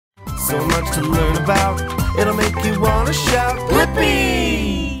so much to learn about. It'll make you want to shout,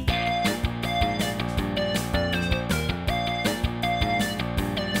 Blippi!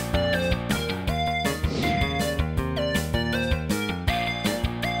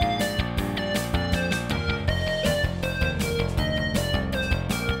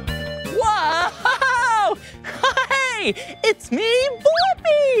 Whoa! Hey, it's me,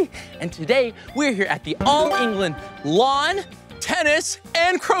 Blippi! And today we're here at the All England Lawn, Tennis,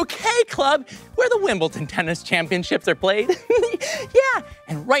 and Croquet Club where the Wimbledon Tennis Championships are played. Yeah,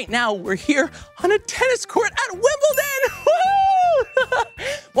 and right now we're here on a tennis court at Wimbledon! Woo!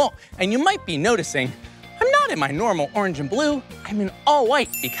 Well, and you might be noticing, I'm not in my normal orange and blue, I'm in all white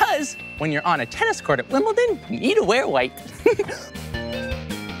because when you're on a tennis court at Wimbledon, you need to wear white.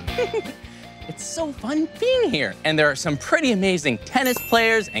 It's so fun being here, and there are some pretty amazing tennis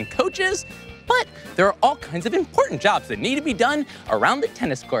players and coaches, but there are all kinds of important jobs that need to be done around the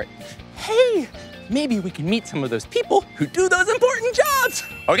tennis court. Hey, maybe we can meet some of those people who do those important jobs.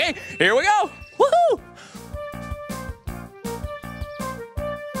 Okay, here we go. Woohoo!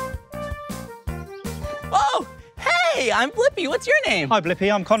 Oh, hey, I'm Blippi. What's your name? Hi,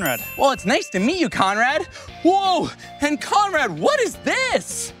 Blippi. I'm Conrad. Well, it's nice to meet you, Conrad. Whoa, and Conrad, what is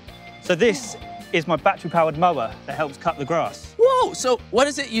this? So this is my battery-powered mower that helps cut the grass. Whoa, so what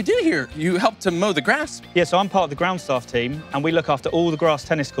is it you do here? You help to mow the grass? Yeah, so I'm part of the ground staff team, and we look after all the grass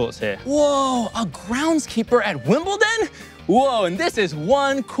tennis courts here. Whoa, a groundskeeper at Wimbledon? Whoa, and this is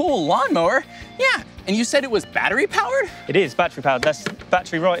one cool lawnmower. Yeah, and you said it was battery-powered? It is battery-powered. That's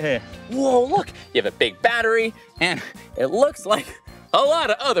battery right here. Whoa, look, you have a big battery, and it looks like a lot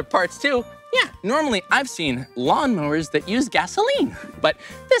of other parts too. Yeah, normally I've seen lawnmowers that use gasoline, but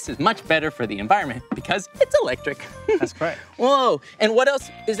this is much better for the environment because it's electric. That's correct. Whoa, and what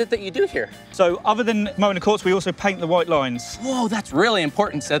else is it that you do here? So other than mowing the courts, we also paint the white lines. Whoa, that's really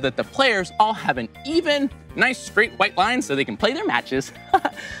important so that the players all have an even, nice straight white line so they can play their matches.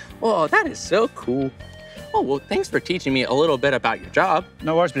 Whoa, that is so cool. Oh, well, thanks for teaching me a little bit about your job.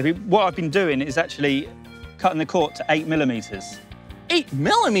 No worries, Blippi. What I've been doing is actually cutting the court to 8 millimeters. 8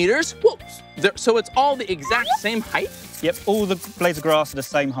 millimeters? Whoa, so it's all the exact same height? Yep, all the blades of grass are the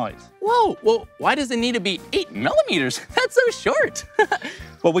same height. Whoa, well, why does it need to be 8 millimeters? That's so short.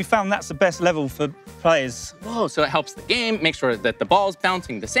 Well, we found that's the best level for players. Whoa, so it helps the game, make sure that the ball's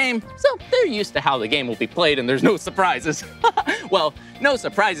bouncing the same, so they're used to how the game will be played and there's no surprises. Well, no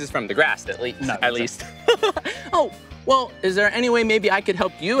surprises from the grass, at least. No, at least. Oh, well, is there any way maybe I could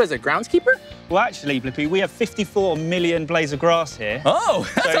help you as a groundskeeper? Well, actually, Blippi, we have 54 million blades of grass here. Oh,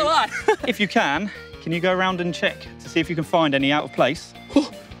 that's a lot. If you can you go around and check to see if you can find any out of place?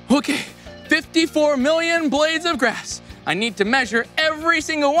 Okay, 54 million blades of grass. I need to measure every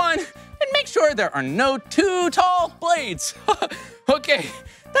single one and make sure there are no too tall blades. Okay,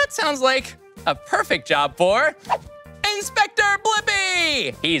 that sounds like a perfect job for Inspector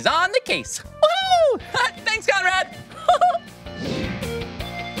Blippi. He's on the case. Woo! Thanks, Conrad.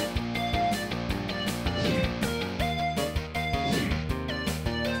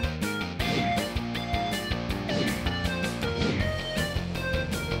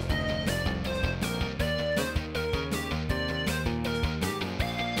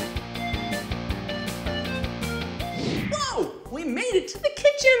 Whoa, we made it to the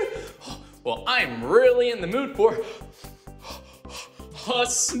kitchen. Well, I'm really in the mood for a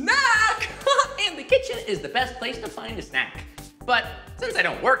snack. And the kitchen is the best place to find a snack. But since I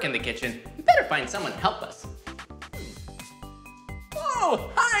don't work in the kitchen, we better find someone to help us.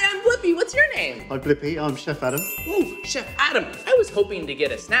 Oh, hi, I'm Blippi. What's your name? Hi, Blippi. I'm Chef Adam. Oh, Chef Adam. I was hoping to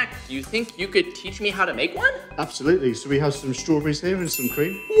get a snack. Do you think you could teach me how to make one? Absolutely. So we have some strawberries here and some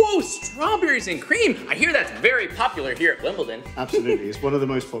cream. Whoa, strawberries and cream. I hear that's very popular here at Wimbledon. Absolutely. It's one of the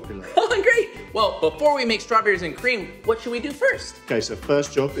most popular. Oh, great. Well, before we make strawberries and cream, what should we do first? Okay, so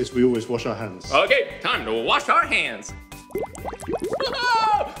first job is we always wash our hands. Okay, time to wash our hands.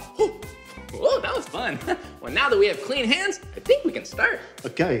 Whoa, that was fun. Well, now that we have clean hands, I think we can start.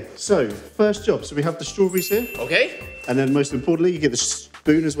 Okay, so first job. So we have the strawberries here. Okay. And then most importantly, you get the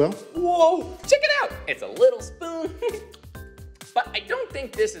spoon as well. Whoa, check it out. It's a little spoon. But I don't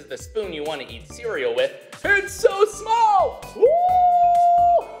think this is the spoon you want to eat cereal with. It's so small. Woo!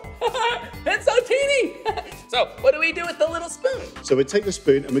 It's so teeny. So what do we do with the little spoon? So we take the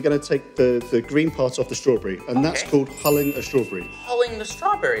spoon and we're going to take the green part off the strawberry, and that's called hulling a strawberry. Hulling the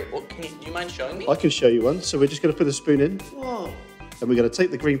strawberry. Well, do you mind showing me? I can show you one. So we're just going to put the spoon in. Whoa. And we're going to take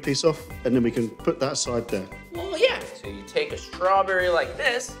the green piece off, and then we can put that aside there. Well, yeah. So you take a strawberry like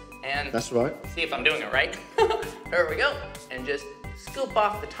this, and that's right. See if I'm doing it right. There we go. And just scoop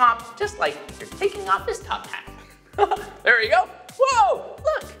off the top, just like you're taking off this top hat. There you go. Whoa,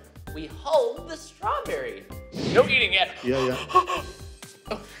 look. We we hull the strawberry. No eating yet. Yeah.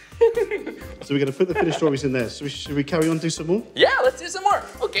 So we're going to put the finished strawberries in there. So should we carry on and do some more? Yeah, let's do some more.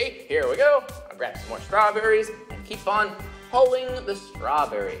 Okay, here we go. I'll grab some more strawberries and keep on hulling the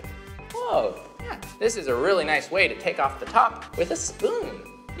strawberry. Whoa, yeah, this is a really nice way to take off the top with a spoon.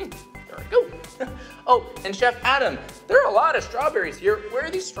 There we go. Oh, and Chef Adam, there are a lot of strawberries here. Where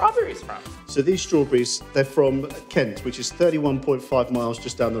are these strawberries from? So these strawberries, they're from Kent, which is 31.5 miles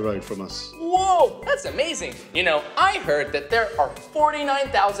just down the road from us. Whoa, that's amazing. You know, I heard that there are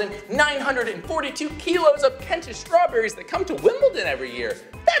 49,942 kilos of Kentish strawberries that come to Wimbledon every year.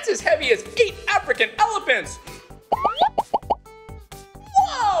 That's as heavy as 8 African elephants.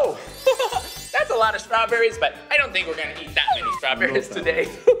 Whoa! That's a lot of strawberries, but I don't think we're gonna eat that many strawberries today.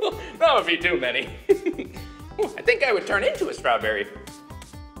 That would be too many. I think I would turn into a strawberry.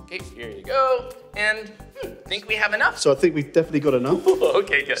 Okay, here you go. And think we have enough? So I think we've definitely got enough.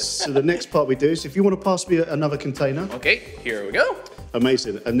 Okay, good. So the next part we do is if you want to pass me another container. Okay, here we go.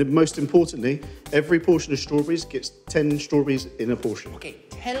 Amazing. And then most importantly, every portion of strawberries gets 10 strawberries in a portion. Okay,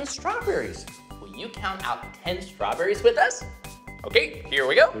 10 strawberries. Will you count out 10 strawberries with us? Okay, here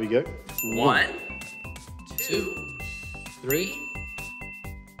we go. Here we go. 1, 2, 3,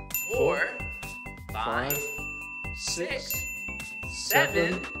 4, 5, 6,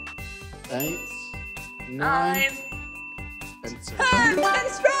 7, 8, 9, and 10. 10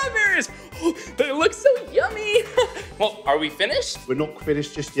 strawberries! Oh, they look so yummy. Well, are we finished? We're not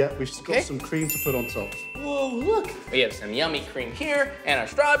finished just yet. We've still Okay. got some cream to put on top. Whoa, look. We have some yummy cream here and our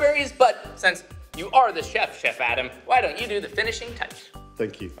strawberries, but since you are the chef, Chef Adam, why don't you do the finishing touch?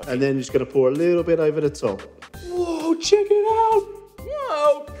 Thank you. And then you're just going to pour a little bit over the top. Whoa, check it out.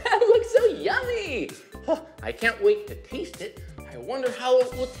 Whoa, that looks so yummy. Oh, I can't wait to taste it. I wonder how it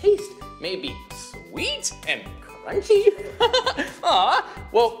will taste. Maybe sweet and crunchy? Aw,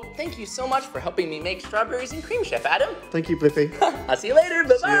 well, thank you so much for helping me make strawberries and cream, Chef Adam. Thank you, Blippi. I'll see you later,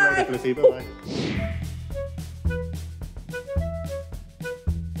 bye-bye. See you later, Blippi. Bye-bye.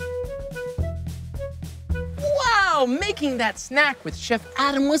 Wow, making that snack with Chef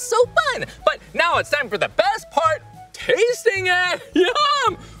Adam was so fun. But now it's time for the best part, tasting it.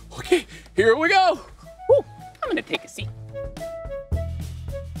 Yum! Okay, here we go. Woo, I'm gonna take a seat.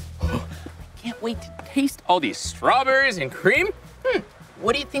 Can't wait to taste all these strawberries and cream.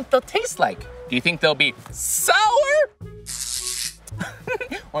 What do you think they'll taste like? Do you think they'll be sour?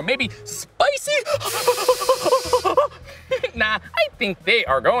 Or maybe spicy? Nah, I think they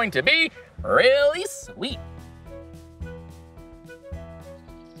are going to be really sweet.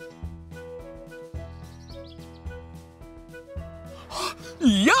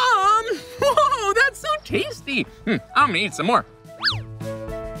 Yum! Whoa, that's so tasty. I'm gonna eat some more.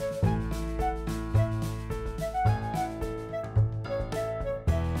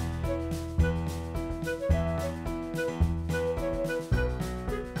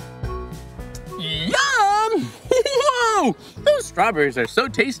 Yum! Whoa! Those strawberries are so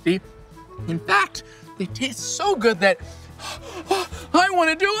tasty. In fact, they taste so good that I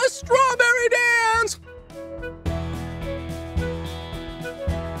want to do a strawberry dance.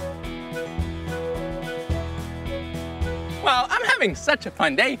 Well, I'm having such a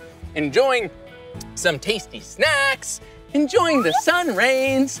fun day, enjoying some tasty snacks, enjoying the sun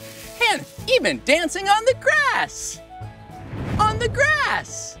rays, and even dancing on the grass. On the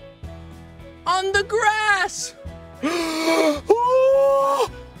grass. On the grass.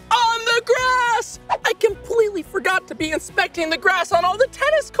 Oh, on the grass! I completely forgot to be inspecting the grass on all the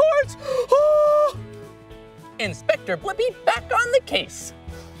tennis courts. Oh. Inspector Blippi back on the case.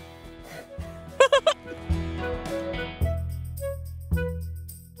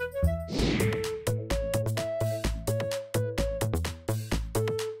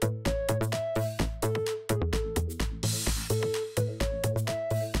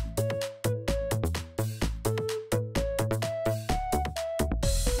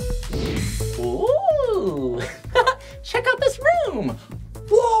 Ooh, check out this room.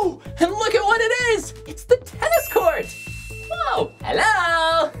 Whoa, and look at what it is. It's the tennis court. Whoa,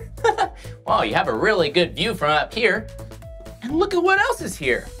 hello. Wow, you have a really good view from up here. And look at what else is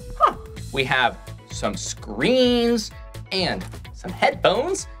here. We have some screens and some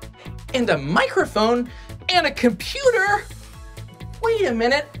headphones and a microphone and a computer. Wait a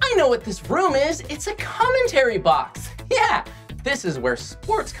minute, I know what this room is. It's a commentary box. Yeah. This is where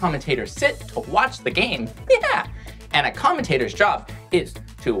sports commentators sit to watch the game. Yeah, and a commentator's job is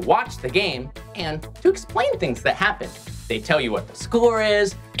to watch the game and to explain things that happen. They tell you what the score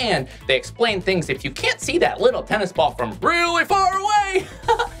is, and they explain things if you can't see that little tennis ball from really far away.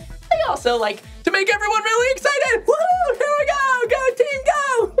 They also like to make everyone really excited. Woohoo, here we go, go team,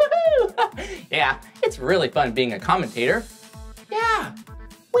 go, woohoo! It's really fun being a commentator. Yeah,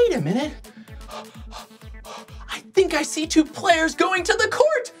 wait a minute. I think I see 2 players going to the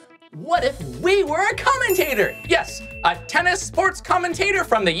court. What if we were a commentator? Yes, a tennis sports commentator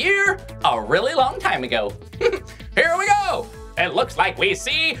from the year a really long time ago. Here we go. It looks like we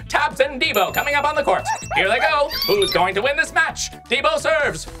see Tabs and Debo coming up on the court. Here they go. Who's going to win this match? Debo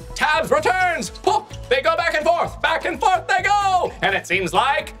serves. Tabs returns. Oh, they go back and forth they go. And it seems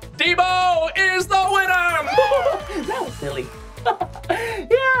like Debo is the winner. That was silly.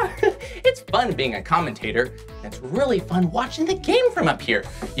 Yeah, it's fun being a commentator. It's really fun watching the game from up here.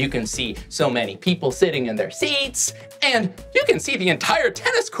 You can see so many people sitting in their seats, and you can see the entire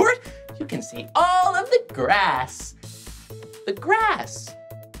tennis court. You can see all of the grass. The grass.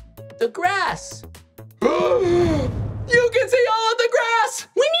 The grass. You can see all of the grass.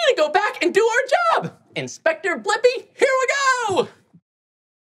 We need to go back and do our job. Inspector Blippi, here we go.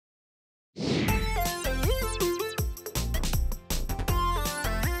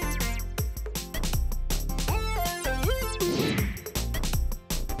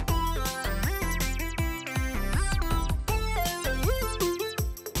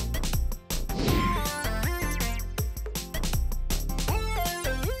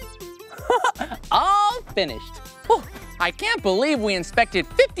 All finished. Whew, I can't believe we inspected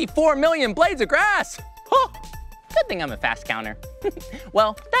 54 million blades of grass. Good thing I'm a fast counter.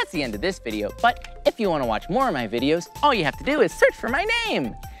 Well, that's the end of this video, but if you want to watch more of my videos, all you have to do is search for my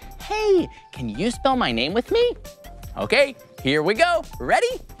name. Hey, can you spell my name with me? Okay, here we go.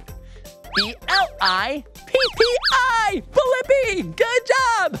 Ready? B-L-I-P-P-I, Blippi, good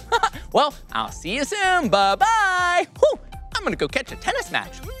job. Well, I'll see you soon, bye-bye. Whew, I'm gonna go catch a tennis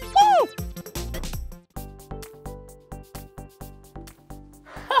match. Woo!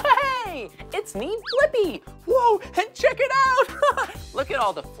 Hey, it's me, Blippi. Whoa, and check it out. Look at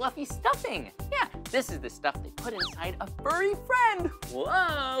all the fluffy stuffing. Yeah, this is the stuff they put inside a furry friend.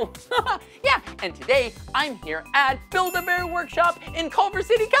 Whoa. Yeah, and today I'm here at Build-A-Bear Workshop in Culver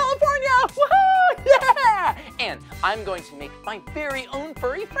City, California. Woohoo, yeah. And I'm going to make my very own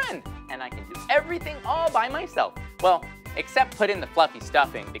furry friend. And I can do everything all by myself. Well, except put in the fluffy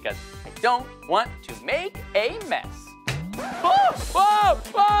stuffing because I don't want to make a mess. Whoa, whoa,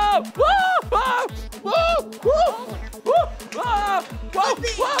 whoa, whoa, whoa, whoa, whoa, whoa, whoa, whoa,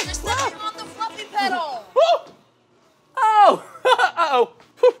 You're stepping on the fluffy pedal. Oh, uh-oh.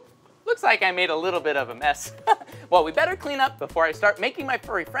 Looks like I made a little bit of a mess. Well, we better clean up before I start making my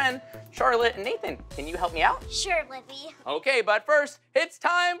furry friend. Charlotte and Nathan, can you help me out? Sure, Blippi. Okay, but first, it's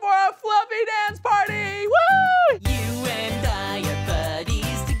time for a fluffy dance party. Woo! You and I are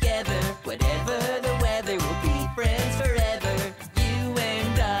buddies together. Whatever the weather, we'll be friends forever. You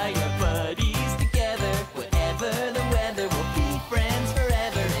and I are buddies together. Whatever the weather, we'll be friends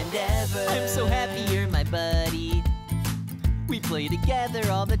forever and ever. I'm so happy you're my buddy. We play together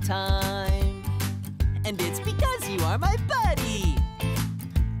all the time. And it's because you are my buddy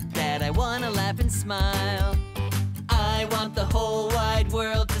that I wanna laugh and smile. I want the whole wide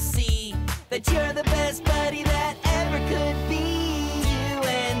world to see that you're the best buddy that ever could be. You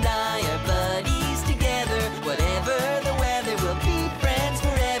and I are buddies together. Whatever the weather, we'll be friends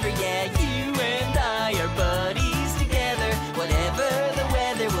forever. Yeah, you and I are buddies together. Whatever the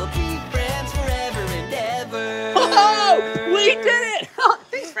weather, we'll be friends forever and ever. Oh, we did it!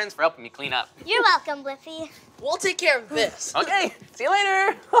 Thanks, friends, for helping me clean up. You're welcome, Blippi. We'll take care of this. Okay, see you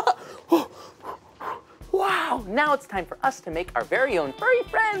later. Wow, now it's time for us to make our very own furry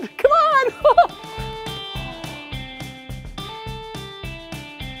friend. Come on.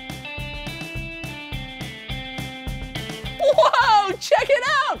 Whoa, check it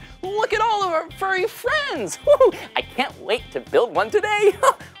out. Look at all of our furry friends. Woo, I can't wait to build one today.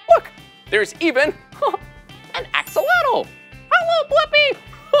 Look, there's even an axolotl. Hello, Blippi.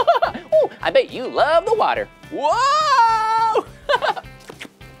 Ooh, I bet you love the water. Whoa!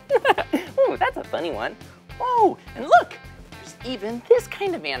 Ooh, that's a funny one. Whoa, and look, there's even this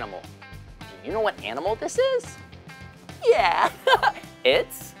kind of animal. Do you know what animal this is? Yeah,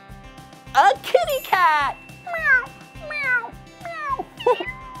 it's a kitty cat. Meow, meow, meow.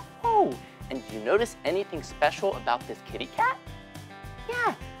 Oh, and do you notice anything special about this kitty cat?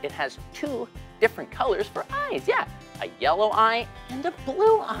 Yeah, it has 2 different colors for eyes. Yeah, a yellow eye and a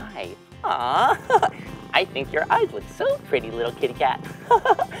blue eye. Aw, I think your eyes look so pretty, little kitty cat.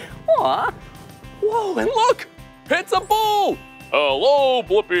 Aw. Whoa, and look, it's a bull. Hello,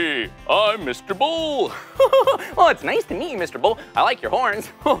 Blippi. I'm Mr. Bull. Well, it's nice to meet you, Mr. Bull. I like your horns.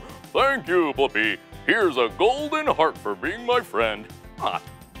 Thank you, Blippi. Here's a golden heart for being my friend. Aw,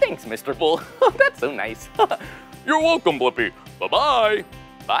 thanks, Mr. Bull. That's so nice. You're welcome, Blippi. Bye-bye.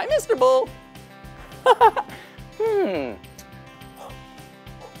 Bye, Mr. Bull.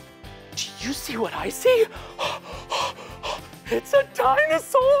 Do you see what I see? It's a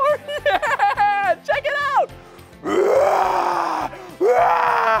dinosaur! Yeah! Check it out!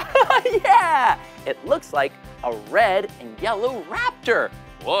 Yeah! It looks like a red and yellow raptor.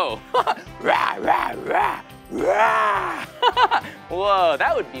 Whoa! Whoa,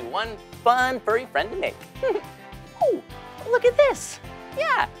 that would be one fun furry friend to make. Oh, look at this.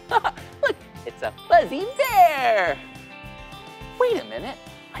 Yeah, look, it's a fuzzy bear. Wait a minute,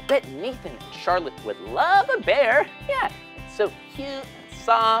 I bet Nathan and Charlotte would love a bear. Yeah, it's so cute and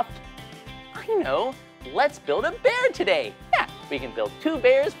soft. I know, let's build a bear today. Yeah, we can build 2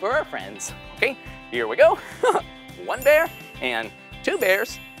 bears for our friends. Okay, here we go. 1 bear and 2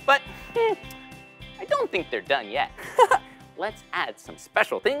 bears, but I don't think they're done yet. Let's add some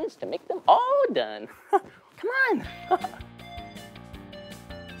special things to make them all done. Come on.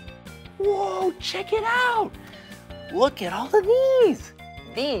 Whoa, check it out. Look at all of these.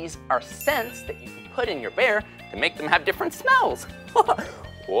 These are scents that you can put in your bear to make them have different smells.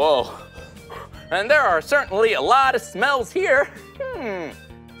 Whoa. And there are certainly a lot of smells here.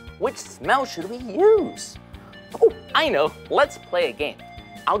 Which smell should we use? Oh, I know. Let's play a game.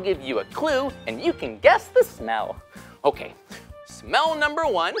 I'll give you a clue and you can guess the smell. Okay, smell number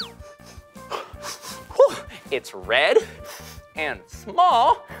 1. It's red and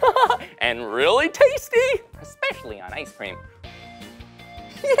small and really tasty, especially on ice cream.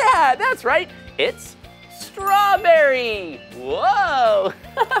 Yeah, that's right. It's strawberry. Whoa.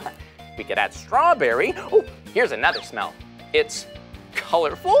 We could add strawberry. Oh, here's another smell. It's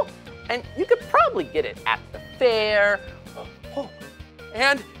colorful and you could probably get it at the fair. Oh,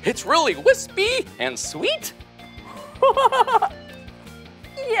 and it's really wispy and sweet.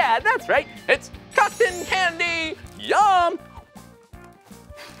 Yeah, that's right. It's cotton candy. Yum.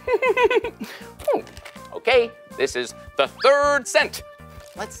 Okay, this is the 3rd scent.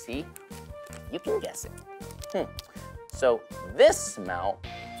 Let's see if you can guess it. So this smell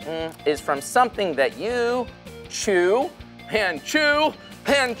is from something that you chew and chew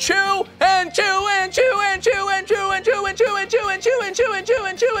and chew and chew and chew and chew and chew and chew and chew and chew and chew and chew and chew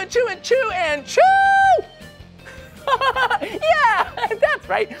and chew and chew and chew and chew. Yeah, that's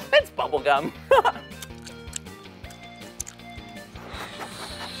right. It's bubble gum.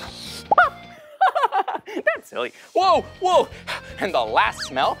 That's silly. Whoa, whoa. And the last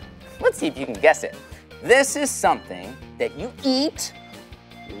smell, let's see if you can guess it. This is something that you eat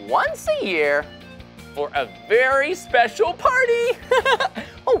once a year for a very special party.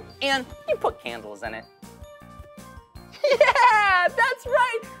 Oh, and you put candles in it. Yeah, that's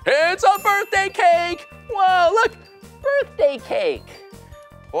right. It's a birthday cake. Whoa, look, birthday cake.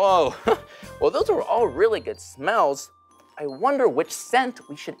 Whoa, well, those are all really good smells. I wonder which scent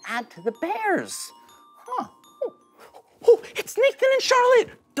we should add to the bears. Oh, it's Nathan and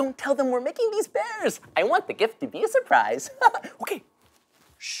Charlotte. Don't tell them we're making these bears. I want the gift to be a surprise. Okay,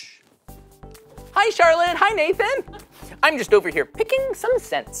 shh. Hi, Charlotte. Hi, Nathan. I'm just over here picking some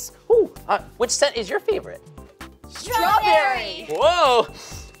scents. Ooh, which scent is your favorite? Strawberry. Whoa.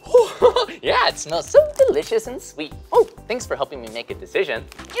 Yeah, it smells so delicious and sweet. Oh, thanks for helping me make a decision.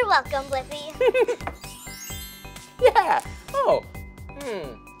 You're welcome, Blippi. Yeah. Oh,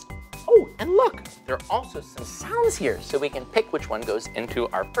 Oh, and look, there are also some sounds here so we can pick which one goes into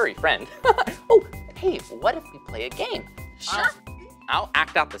our furry friend. Oh, hey, what if we play a game? Sure. I'll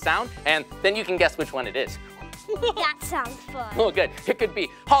act out the sound and then you can guess which one it is. That sounds fun. Oh, good. It could be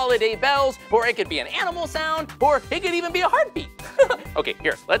holiday bells, or it could be an animal sound, or it could even be a heartbeat. Okay,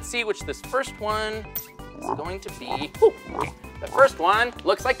 here, let's see which this first one is going to be. Ooh, okay. The first one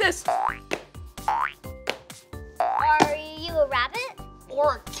looks like this. Are you a rabbit?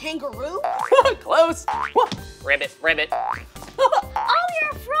 Or a kangaroo? Close. Ribbit, ribbit. Oh,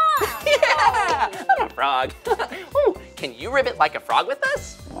 you're a frog. Yeah, I'm a frog. Oh, can you ribbit like a frog with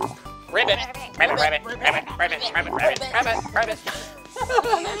us? Ribbit, ribbit, ribbit, ribbit, ribbit, ribbit, ribbit, ribbit, ribbit.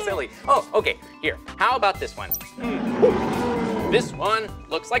 That's silly. Oh, okay, here, how about this one? This one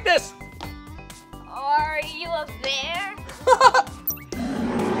looks like this. Are you a bear?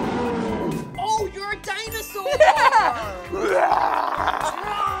 Oh, you're a dinosaur!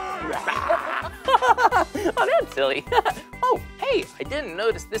 Oh, that's silly. Oh, hey, I didn't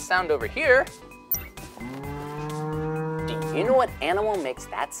notice this sound over here. Do you know what animal makes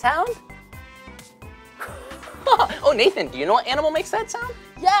that sound? Oh, Nathan, do you know what animal makes that sound?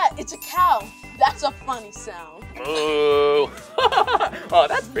 Yeah, it's a cow. That's a funny sound. Ooh. Oh,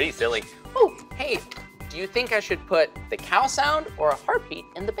 that's pretty silly. Oh, hey, do you think I should put the cow sound or a heartbeat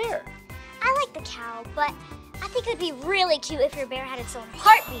in the bear? I like the cow, but I think it would be really cute if your bear had its own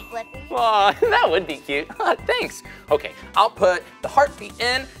heartbeat, Blippi. Aw, that would be cute. Thanks. Okay, I'll put the heartbeat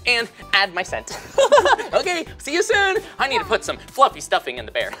in and add my scent. Okay, see you soon. I need to put some fluffy stuffing in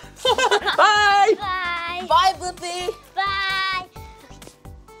the bear. Bye. Bye. Bye, Blippi. Bye.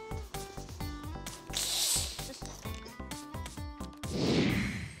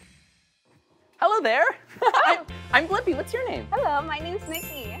 Hello there. I'm Blippi. What's your name? Hello, my name's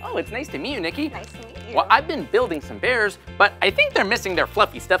Nikki. Oh, it's nice to meet you, Nikki. Nice to meet you. Well, I've been building some bears, but I think they're missing their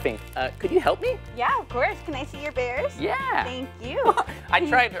fluffy stuffing. Could you help me? Yeah, of course. Can I see your bears? Yeah. Thank you. I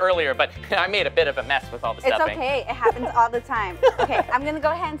tried earlier, but I made a bit of a mess with all the It's stuffing. okay. It happens all the time. Okay, I'm gonna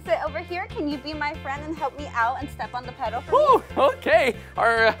go ahead and sit over here. Can you be my friend and help me out and step on the pedal for me? Oh, okay.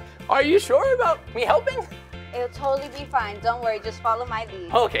 Are you sure about me helping? It'll totally be fine. Don't worry. Just follow my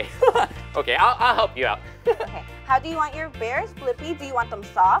lead. Okay. Okay, I'll help you out. Okay. How do you want your bears, Blippi? Do you want them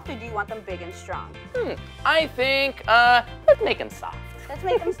soft or do you want them big and strong? I think, let's make them soft. Let's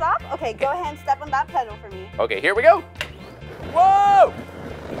make them soft? Okay, go ahead and step on that pedal for me. Okay, here we go. Whoa!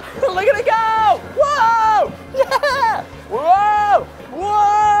 Look at it go! Whoa! Yeah! Whoa!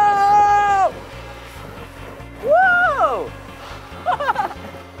 Whoa! Whoa!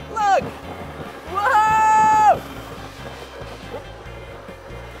 Look! Whoa!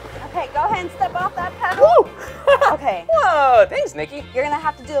 Okay, go ahead and step off that pedal. Woo! Okay. Whoa! Thanks, Nikki. You're gonna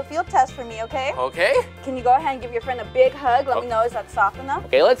have to do a field test for me, okay? Okay. Can you go ahead and give your friend a big hug? Let me know, is that soft enough?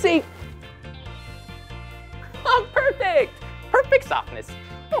 Okay, let's see. Oh, perfect! Perfect softness.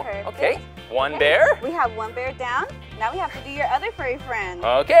 Oh, Perfect. okay. One bear. We have one bear down. Now we have to do your other furry friend.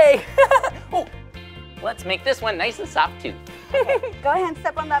 Okay. Oh, let's make this one nice and soft too. Go ahead and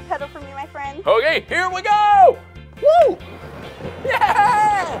step on that pedal for me, my friend. Okay, here we go! Woo!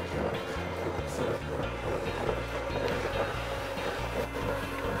 Yeah!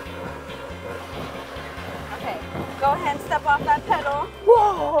 Okay, go ahead and step off that pedal.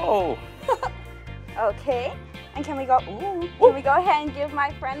 Whoa! Okay, and can we go ahead and give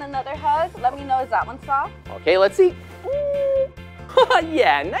my friend another hug? Let me know, is that one soft? Okay, let's see. Ooh.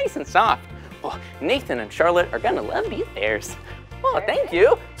 Yeah, nice and soft. Oh, Nathan and Charlotte are gonna love these bears. Oh, thank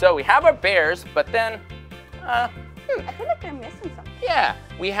you. So we have our bears, but then, I feel like they're missing something. yeah,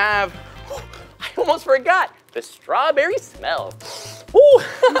 we have, I almost forgot, the strawberry smell. Ooh.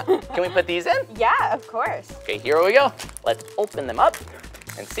 Can we put these in? Yeah, of course. Okay, here we go. Let's open them up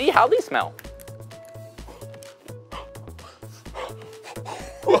and see how they smell.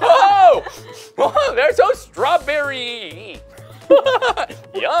 Whoa! Whoa, they're so strawberry.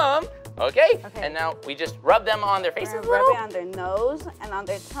 Yum. Okay, and now we just rub them on their faces. We're gonna rub it on their nose and on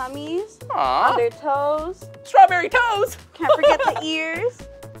their tummies, Aww. on their toes. Strawberry toes. Can't forget the ears.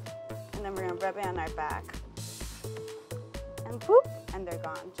 And then we're gonna rub it on our back. And poop, and they're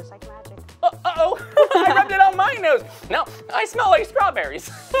gone, just like magic. Uh-oh, I rubbed it on my nose. No, I smell like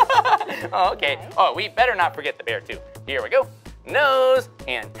strawberries. Okay, oh, we better not forget the bear too. Here we go. Nose,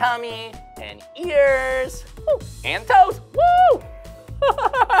 and tummy, and ears, woo, and toes, woo!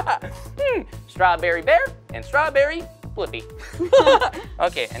 Strawberry bear and strawberry Blippi.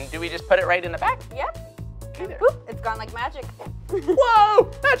 Okay, and do we just put it right in the back? Yep. Okay, there. Boop, it's gone like magic.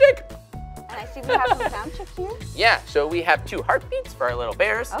 Whoa, magic! And I see we have some sound chips here. Yeah, so we have 2 heartbeats for our little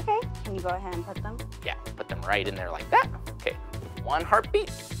bears. Okay, can you go ahead and put them? Yeah, put them right in there like that. Okay, 1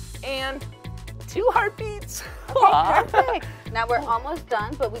 heartbeat and 2 heartbeats. Okay, perfect. Now we're almost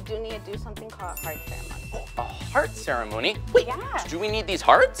done, but we do need to do something called a heart ceremony. A heart ceremony? Wait, Yeah. do we need these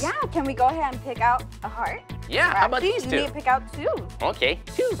hearts? Yeah, can we go ahead and pick out a heart? Yeah, Or how about actually, these you 2? need to pick out 2. Okay,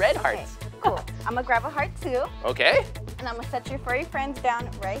 2 red Okay, hearts. cool. I'm gonna grab a heart too, Okay. and I'm gonna set your furry friends down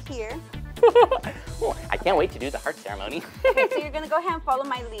right here. Oh, I can't wait to do the heart ceremony. Okay, so you're gonna go ahead and follow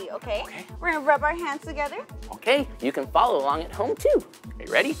my lead, okay? Okay. We're gonna rub our hands together. Okay, you can follow along at home too. Are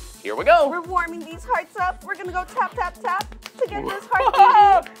you ready? Here we go. We're warming these hearts up. We're gonna go tap, tap, tap to get this heart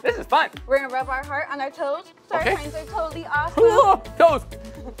beating. This is fun. We're gonna rub our heart on our toes, so Okay. our friends are totally awesome. Whoa, toes.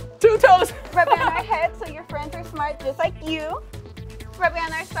 2 toes. Rub it on our head so your friends are smart just like you. Rub it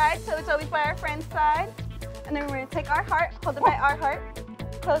on our side so it's always by our friend's side. And then we're gonna take our heart, hold it by our heart,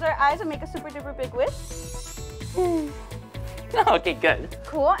 close our eyes and make a super duper big wish. Okay, good.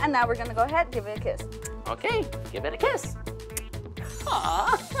 Cool, and now we're gonna go ahead and give it a kiss. Okay, give it a kiss.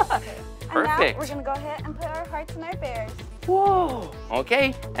 Aww. And now Perfect. we're gonna go ahead and put our hearts in our bears. Whoa.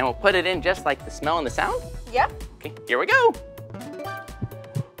 Okay, and we'll put it in just like the smell and the sound. Yep, Okay, here we go.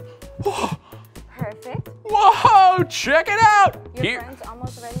 perfect. Whoa, check it out. Your friend's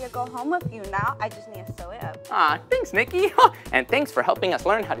almost ready to go home with you now. I just need to sew it up. Aw, thanks, Nikki. And thanks for helping us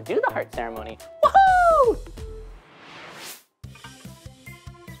learn how to do the heart ceremony. Woohoo!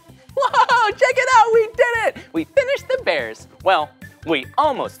 Whoa! Whoa, check it out, we did it! We finished the bears. Well, we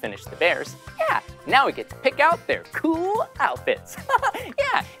almost finished the bears. Yeah, now we get to pick out their cool outfits.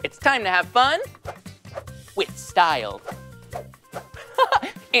 Yeah, it's time to have fun with style.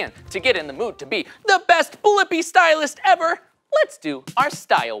 And to get in the mood to be the best Blippi stylist ever, let's do our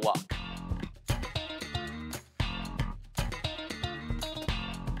style walk.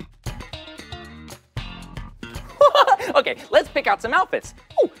 Okay, let's pick out some outfits.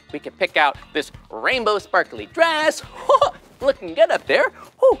 Ooh, we could pick out this rainbow sparkly dress. Looking good up there.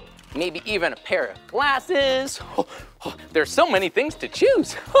 Ooh, maybe even a pair of glasses. There's so many things to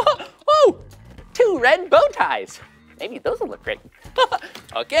choose. Oh, 2 red bow ties. Maybe those will look great.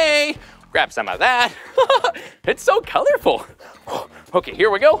 Okay, grab some of that. It's so colorful. Okay, here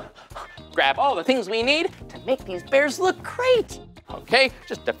we go. Grab all the things we need to make these bears look great. Okay,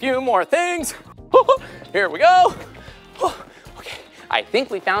 just a few more things. Here we go. Okay, I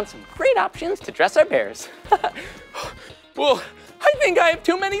think we found some great options to dress our bears. Well, I think I have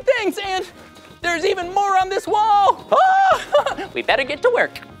too many things, and there's even more on this wall. We better get to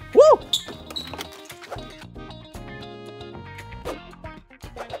work. Woo!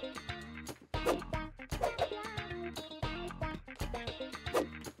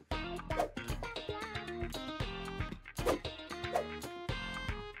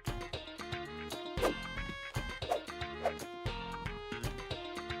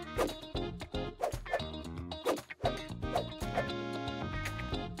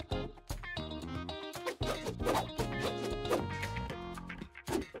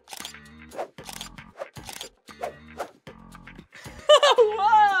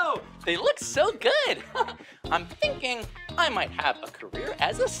 Whoa! They look so good. I'm thinking I might have a career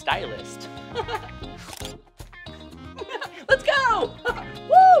as a stylist. Let's go!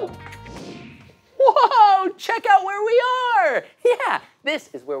 Woo! Whoa! Check out where we are! Yeah, this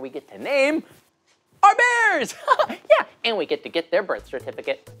is where we get to name our bears! Yeah, and we get to get their birth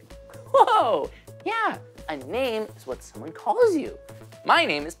certificate. Whoa! Yeah, a name is what someone calls you. My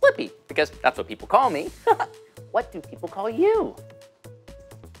name is Blippi, because that's what people call me. What do people call you?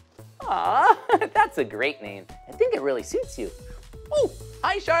 Aw, that's a great name. I think it really suits you. Oh,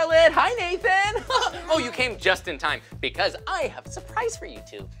 hi Charlotte, hi Nathan. Oh, you came just in time because I have a surprise for you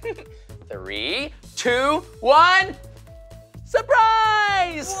two. 3, 2, 1,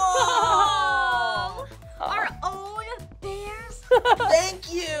 surprise! Whoa! Our own bears?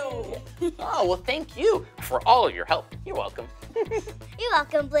 Thank you. Oh, well, thank you for all of your help. You're welcome. You're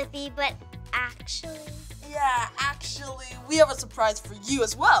welcome, Blippi, but actually... Yeah, actually, we have a surprise for you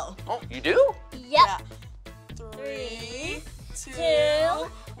as well. Oh, you do? Yep. Yeah. 3, 2,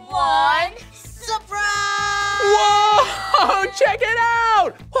 1, surprise! Whoa, check it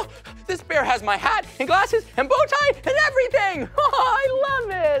out! Whoa, this bear has my hat and glasses and bow tie and everything. Oh, I love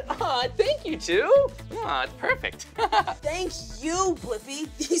it. Oh, thank you two. Oh, it's perfect. Thank you, Blippi.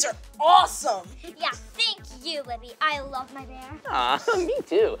 These are awesome. Yeah, thank you, Blippi. I love my bear. Aw, me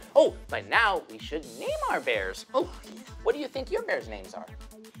too. Oh, but now we should name our bears. Oh, what do you think your bears' names are?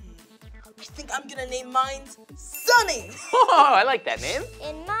 I think I'm gonna name mine Sunny. Oh, I like that name.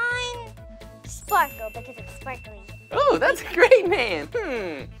 And mine, Sparkle, because it's sparkly. Oh, that's a great name.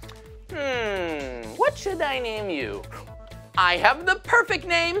 What should I name you? I have the perfect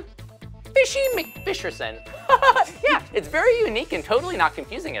name. Fishy McFisherson. Yeah, it's very unique and totally not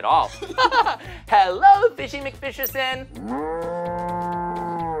confusing at all. Hello, Fishy McFisherson.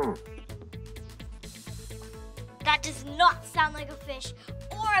 That does not sound like a fish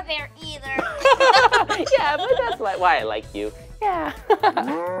or a bear either. Yeah, but that's why I like you. Yeah.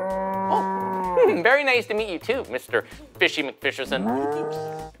 Oh, very nice to meet you too, Mr. Fishy McFisherson.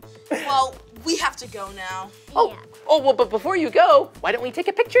 Well, we have to go now. Oh, well, but before you go, why don't we take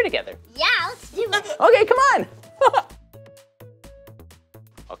a picture together? Yeah, let's do it. Okay, come on.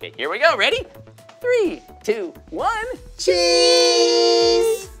 Okay, here we go. Ready? 3, 2, 1.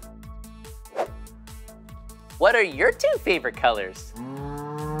 Cheese! What are your 2 favorite colors?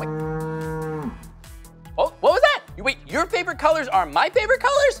 Wait. Oh, what was that? Wait, your favorite colors are my favorite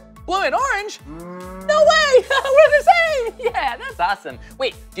colors? Blue and orange? No way! We're the same! Yeah, that's awesome.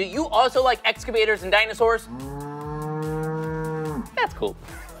 Wait, do you also like excavators and dinosaurs? That's cool.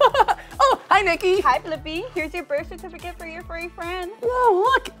 Oh, hi, Nikki. Hi, Blippi. Here's your birth certificate for your furry friend. Whoa,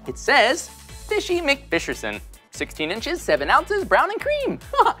 look. It says Fishy McFisherson. 16 inches, 7 ounces, brown and cream.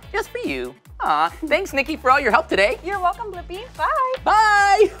 Just for you. Aw, thanks, Nikki, for all your help today. You're welcome, Blippi. Bye.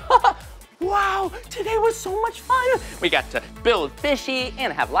 Bye. Wow, today was so much fun. We got to build Fishy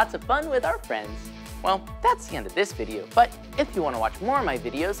and have lots of fun with our friends. Well, that's the end of this video, but if you want to watch more of my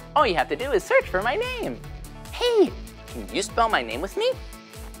videos, all you have to do is search for my name. Hey, can you spell my name with me?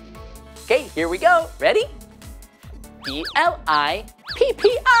 Okay, here we go. Ready? B-L-I-P-P-I,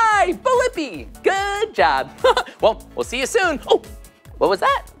 Blippi. Good job. Well, we'll see you soon. Oh, what was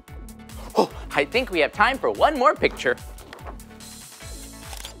that? Oh, I think we have time for one more picture.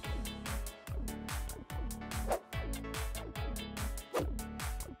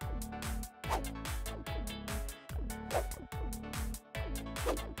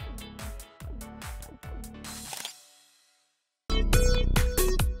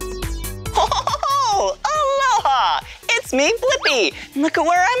 Oh, aloha! It's me, Blippi. Look at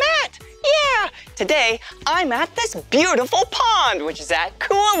where I'm at. Yeah, today I'm at this beautiful pond, which is at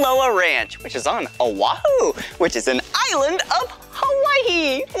Kualoa Ranch, which is on Oahu, which is an island of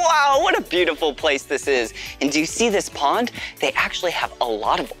Hawaii. Wow, what a beautiful place this is. And do you see this pond? They actually have a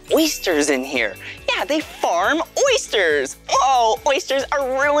lot of oysters in here. Yeah, they farm oysters. Whoa, oysters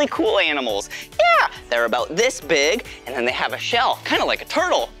are really cool animals. Yeah, they're about this big, and then they have a shell, kind of like a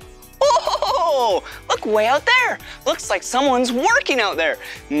turtle. Whoa, look way out there. Looks like someone's working out there.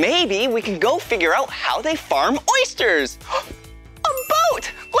 Maybe we can go figure out how they farm oysters. A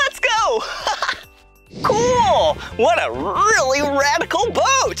boat, let's go. Cool, what a really radical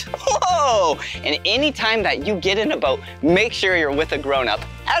boat. Whoa, and anytime that you get in a boat, make sure you're with a grown-up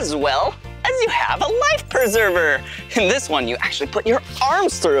as well as you have a life preserver. In this one, you actually put your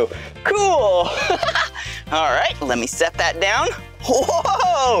arms through. Cool. All right, let me set that down.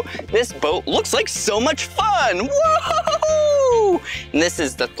 Whoa, this boat looks like so much fun. Whoa! And this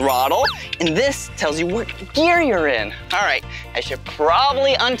is the throttle, and this tells you what gear you're in. All right, I should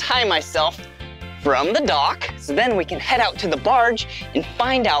probably untie myself from the dock, so then we can head out to the barge and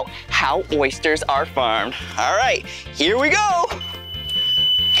find out how oysters are farmed. All right, here we go.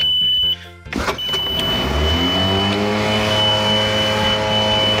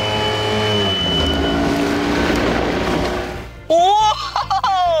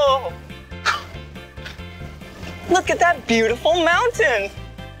 Whoa! Look at that beautiful mountain.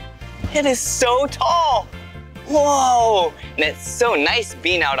 It is so tall. Whoa, and it's so nice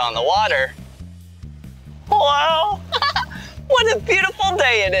being out on the water. Wow, what a beautiful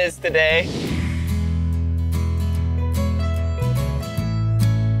day it is today.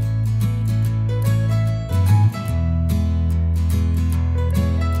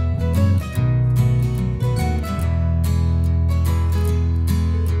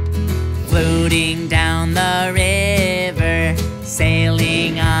 Floating down the river,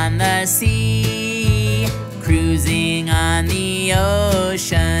 sailing on the sea, cruising on the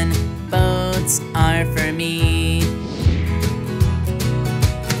ocean, boats are for me.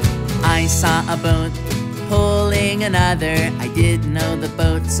 I saw a boat pulling another. I didn't know the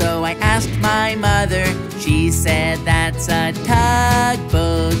boat, so I asked my mother. She said, that's a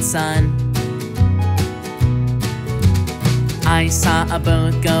tugboat, son. I saw a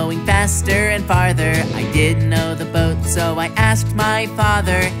boat going faster and farther. I didn't know the boat, so I asked my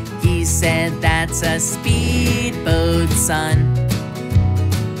father. He said, that's a speedboat, son.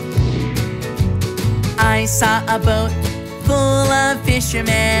 I saw a boat full of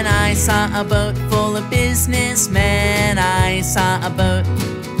fishermen. I saw a boat full of businessmen. I saw a boat,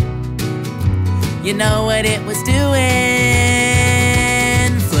 you know what it was doing?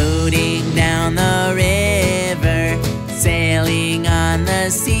 Floating down the river, sailing on the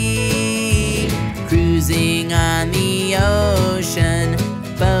sea, cruising on the ocean,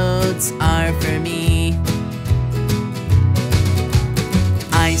 boats are for me.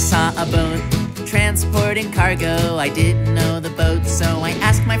 I saw a boat transporting cargo. I didn't know the boat, so I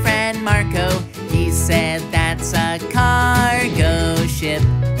asked my friend Marco. He said, that's a cargo ship.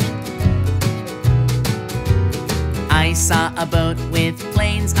 I saw a boat with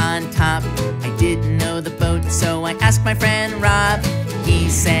planes on top. I didn't know the boat, so I asked my friend Rob. He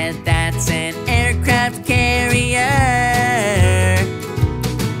said, that's an aircraft carrier.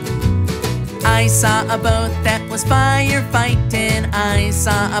 I saw a boat that was firefighting. I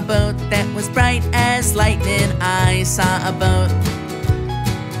saw a boat that was bright as lightning. I saw a boat,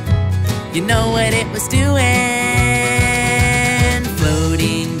 you know what it was doing?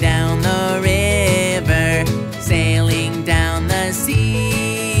 Floating down the river, sailing down the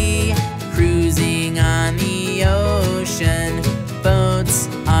sea, cruising on the ocean, boats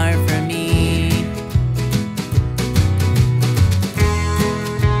are for me.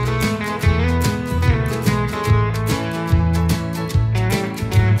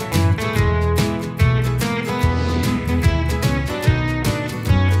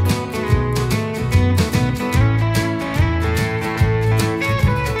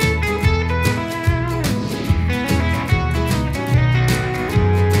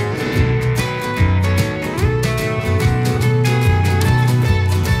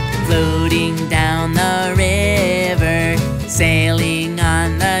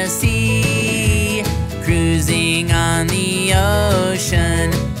 ocean.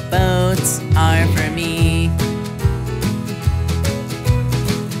 Boats are for me.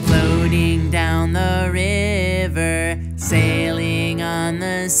 Floating down the river, sailing on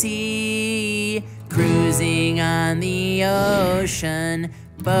the sea, cruising on the ocean.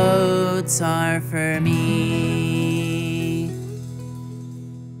 Boats are for me.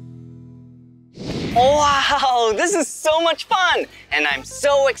 Wow, this is so much fun, and I'm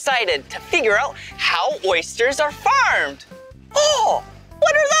so excited to figure out how oysters are farmed. Oh,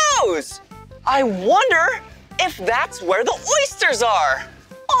 what are those? I wonder if that's where the oysters are.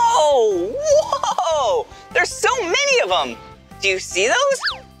 Oh, whoa, there's so many of them. Do you see those?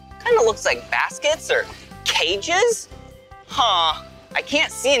 Kind of looks like baskets or cages. Huh, I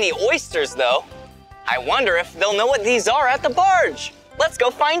can't see any oysters though. I wonder if they'll know what these are at the barge. Let's go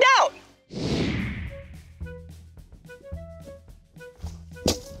find out.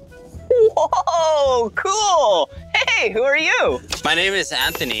 Whoa, cool. Hey, who are you? My name is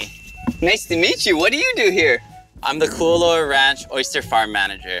Anthony. Nice to meet you. What do you do here? I'm the Kualoa Ranch Oyster Farm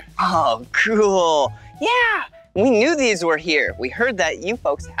Manager. Oh, cool. Yeah, we knew these were here. We heard that you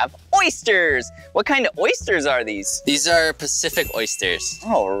folks have oysters. What kind of oysters are these? These are Pacific oysters.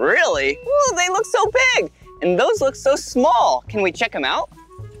 Oh, really? Whoa, they look so big. And those look so small. Can we check them out?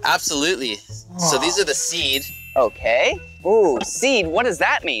 Absolutely. So these are the seed. Okay. Ooh, seed, what does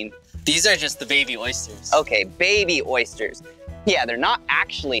that mean? These are just the baby oysters. Okay, baby oysters. Yeah, they're not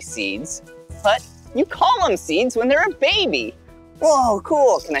actually seeds, but you call them seeds when they're a baby. Whoa,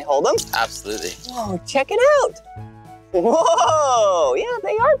 cool. Can I hold them? Absolutely. Whoa, check it out. Whoa, yeah,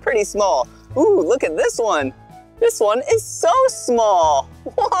 they are pretty small. Ooh, look at this one. This one is so small.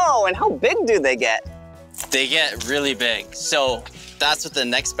 Whoa, and how big do they get? They get really big. So that's what the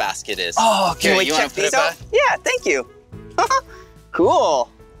next basket is. Oh, can we you check wanna put these it out? back? Yeah, thank you. Cool.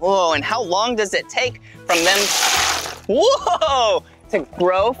 Whoa, and how long does it take from them, whoa, to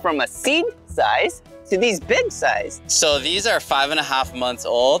grow from a seed size to these big size? So these are 5.5 months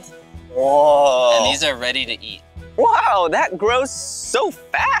old. Whoa. And these are ready to eat. Wow, that grows so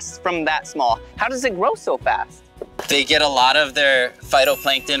fast from that small. How does it grow so fast? They get a lot of their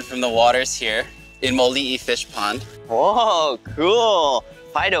phytoplankton from the waters here in Moli'i Fish Pond. Whoa, cool.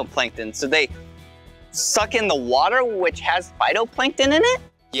 Phytoplankton, so they suck in the water which has phytoplankton in it?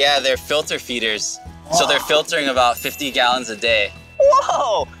 Yeah, they're filter feeders. So they're filtering about 50 gallons a day.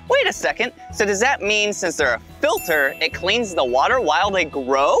 Whoa, wait a second. So does that mean since they're a filter, it cleans the water while they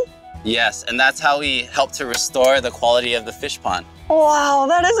grow? Yes, and that's how we help to restore the quality of the fish pond. Wow,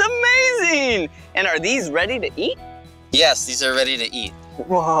 that is amazing. And are these ready to eat? Yes, these are ready to eat.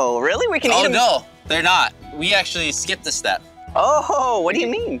 Whoa, really? We can eat them? Oh no, they're not. We actually skipped a step. Oh, what do you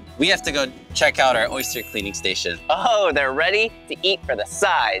mean? We have to go check out our oyster cleaning station. Oh, they're ready to eat for the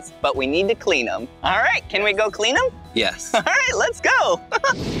size, but we need to clean them. All right, can we go clean them? Yes. All right, let's go.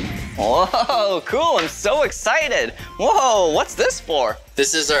 Whoa, cool, I'm so excited. Whoa, what's this for?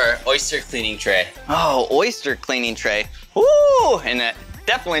 This is our oyster cleaning tray. Oh, oyster cleaning tray. Woo, and I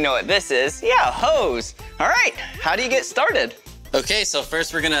definitely know what this is. Yeah, a hose. All right, how do you get started? Okay, so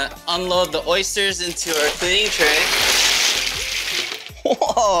first we're gonna unload the oysters into our cleaning tray.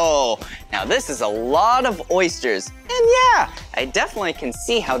 Whoa, now this is a lot of oysters. And yeah, I definitely can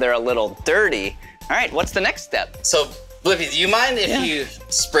see how they're a little dirty. All right, what's the next step? So, Blippi, do you mind if you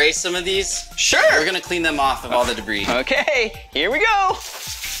spray some of these? Sure. We're gonna clean them off of all the debris. Okay, here we go.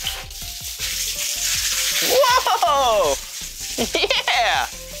 Whoa, yeah,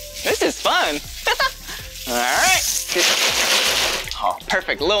 this is fun. All right. Oh,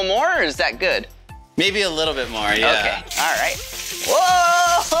 perfect, a little more, or is that good? Maybe a little bit more, yeah. Okay, all right. Whoa!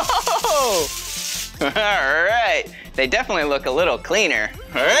 All right, they definitely look a little cleaner.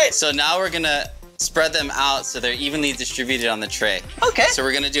 All right, so now we're gonna spread them out so they're evenly distributed on the tray. Okay. So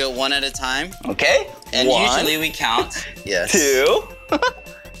we're gonna do it one at a time. Okay. And One, usually we count. Yes. 2,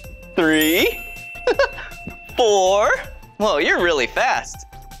 3, 4. Whoa, you're really fast.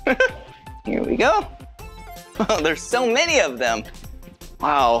 Here we go. Oh, there's so many of them.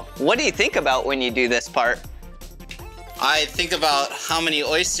 Wow, what do you think about when you do this part? I think about how many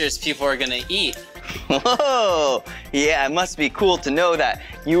oysters people are gonna eat. Whoa, yeah, it must be cool to know that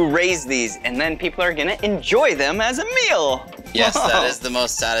you raise these and then people are gonna enjoy them as a meal. Yes, Whoa. that is the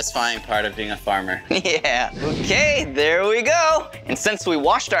most satisfying part of being a farmer. Yeah, okay, there we go. And since we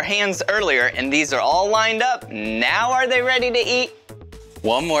washed our hands earlier and these are all lined up, now are they ready to eat?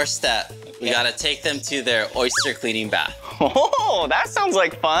 One more step. We gotta take them to their oyster cleaning bath. Oh, that sounds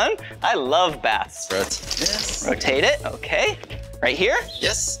like fun. I love baths. Rotate this. Rotate it, okay. Right here?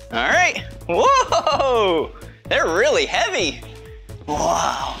 Yes. All right. Whoa, they're really heavy.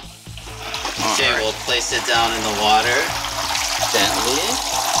 Wow. Okay, we'll place it down in the water. Gently.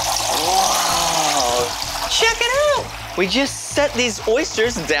 Whoa! Check it out! We just set these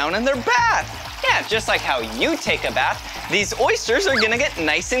oysters down in their bath. Yeah, just like how you take a bath, these oysters are gonna get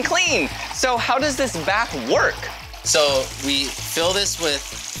nice and clean. So how does this bath work? So we fill this with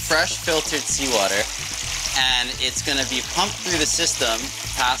fresh filtered seawater, and it's gonna be pumped through the system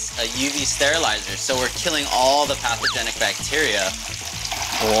past a UV sterilizer. So we're killing all the pathogenic bacteria.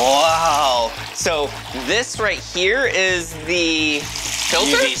 Wow! So this right here is the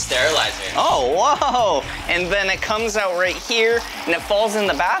filter? UV sterilizer. Oh, whoa! And then it comes out right here and it falls in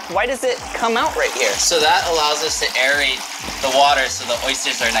the bath. Why does it come out right here? So that allows us to aerate the water so the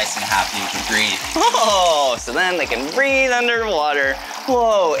oysters are nice and happy and can breathe. Oh, so then they can breathe underwater.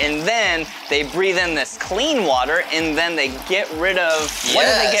 Whoa, and then they breathe in this clean water and then they get rid of, what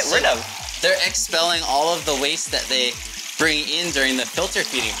do they get rid of? They're expelling all of the waste that they bring in during the filter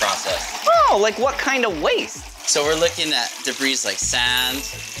feeding process. Oh, like what kind of waste? So we're looking at debris like sand,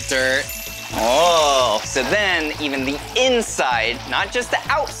 dirt. Oh, so then even the inside, not just the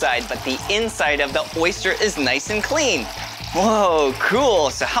outside, but the inside of the oyster is nice and clean. Whoa,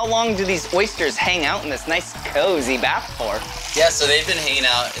 cool. So how long do these oysters hang out in this nice cozy bath for? Yeah, so they've been hanging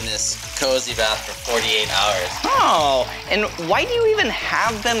out in this cozy bath for 48 hours. Oh, and why do you even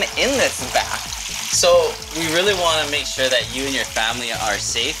have them in this bath? So we really want to make sure that you and your family are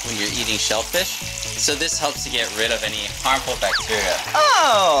safe when you're eating shellfish. So this helps to get rid of any harmful bacteria.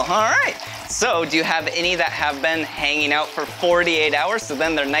 Oh, all right. So do you have any that have been hanging out for 48 hours so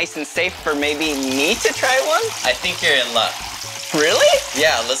then they're nice and safe for maybe me to try one? I think you're in luck. Really?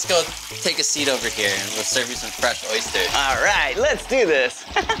 Yeah, let's go take a seat over here and we'll serve you some fresh oysters. All right, let's do this.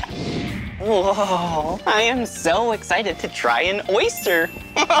 Whoa, I am so excited to try an oyster.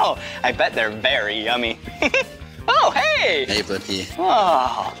 Oh, I bet they're very yummy. Oh, hey! Hey, Blippi.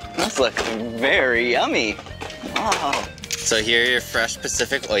 Oh, those look very yummy. Oh. So here are your fresh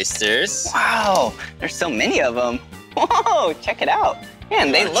Pacific oysters. Wow, there's so many of them. Whoa, check it out.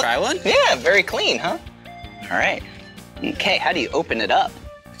 Man, they look. Try one? Yeah, very clean, huh? All right. Okay, how do you open it up?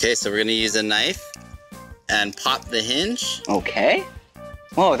 Okay, so we're gonna use a knife and pop the hinge. Okay.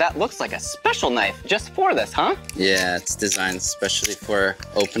 Whoa, that looks like a special knife just for this, huh? Yeah, it's designed especially for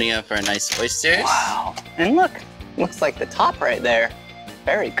opening up our nice oysters. Wow, and look, looks like the top right there.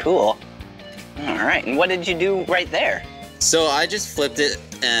 Very cool. All right, and what did you do right there? So I just flipped it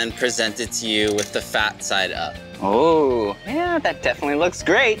and presented to you with the fat side up. Oh, yeah, that definitely looks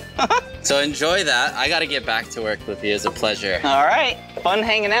great. So enjoy that. I gotta get back to work, Blippi. It was a pleasure. All right, fun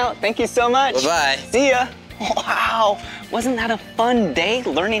hanging out. Thank you so much. Bye-bye. See ya. Wow, wasn't that a fun day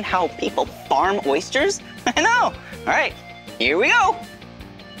learning how people farm oysters? I know. All right, here we go.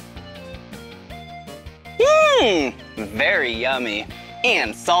 Very yummy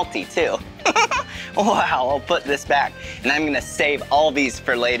and salty too. Wow, I'll put this back and I'm gonna save all these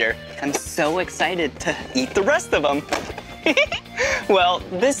for later. I'm so excited to eat the rest of them. Well,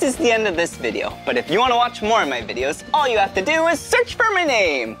 this is the end of this video, but if you wanna watch more of my videos, all you have to do is search for my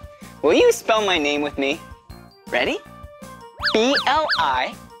name. Will you spell my name with me? Ready?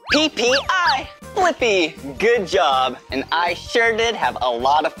 B-L-I-P-P-I. Blippi, good job. And I sure did have a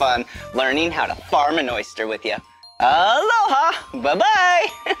lot of fun learning how to farm an oyster with you. Aloha, bye-bye.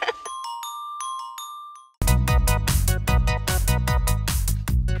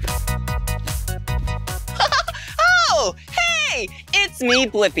 Oh, hey, it's me,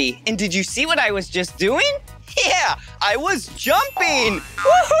 Blippi. And did you see what I was just doing? Yeah, I was jumping.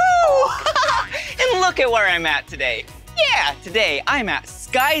 Woohoo! And look at where I'm at today. Yeah, today I'm at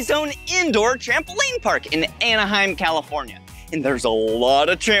Sky Zone Indoor Trampoline Park in Anaheim, California. And there's a lot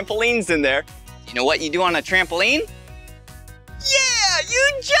of trampolines in there. You know what you do on a trampoline? Yeah,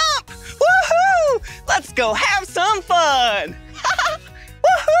 you jump! Woohoo! Let's go have some fun!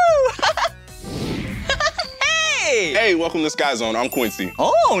 Woohoo! Hey! Hey, welcome to Sky Zone. I'm Quincy.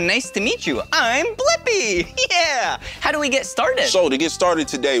 Oh, nice to meet you. I'm Blippi. Yeah. How do we get started? So to get started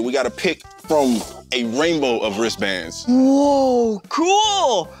today, we got to pick from a rainbow of wristbands. Whoa,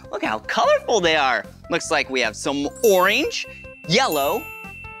 cool. Look how colorful they are. Looks like we have some orange, yellow,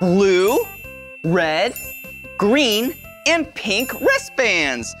 blue, red, green, and pink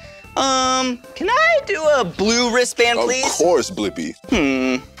wristbands. Can I do a blue wristband, please? Of course, Blippi.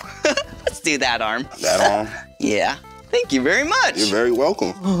 Let's do that arm. That arm? Yeah. Thank you very much. You're very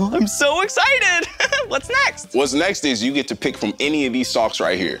welcome. Oh, I'm so excited. What's next? What's next is you get to pick from any of these socks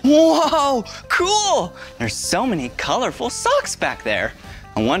right here. Whoa, cool. There's so many colorful socks back there.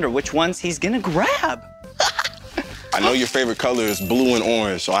 I wonder which ones he's gonna grab. I know your favorite color is blue and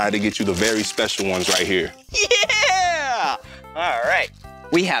orange, so I had to get you the very special ones right here. Yeah! All right.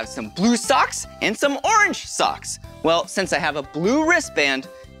 We have some blue socks and some orange socks. Well, since I have a blue wristband,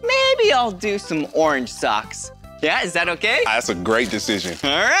 maybe I'll do some orange socks. Yeah, is that okay? That's a great decision. All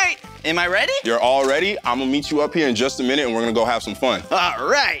right, am I ready? You're all ready? I'm gonna meet you up here in just a minute and we're gonna go have some fun. All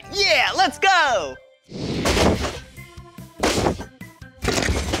right, yeah, let's go.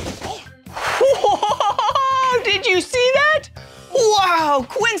 Whoa, did you see that? Wow,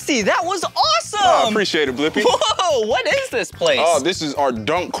 Quincy, that was awesome! Oh, I appreciate it, Blippi. Whoa, what is this place? Oh, this is our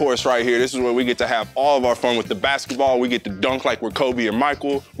dunk course right here. This is where we get to have all of our fun with the basketball. We get to dunk like we're Kobe and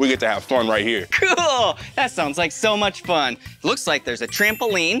Michael. We get to have fun right here. Cool, that sounds like so much fun. Looks like there's a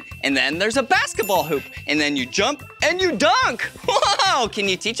trampoline, and then there's a basketball hoop, and then you jump and you dunk. Whoa, can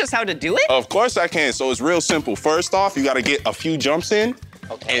you teach us how to do it? Of course I can. So it's real simple. First off, you gotta get a few jumps in,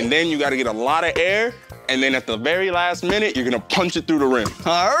 and then you gotta get a lot of air, and then at the very last minute, you're gonna punch it through the rim.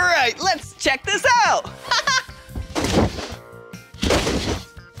 All right, let's check this out.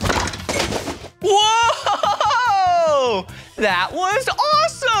 Whoa! That was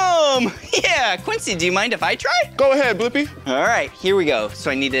awesome! Yeah, Quincy, do you mind if I try? Go ahead, Blippi. All right, here we go. So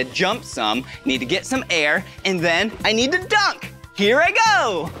I need to jump some, need to get some air, and then I need to dunk. Here I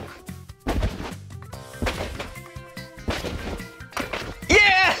go.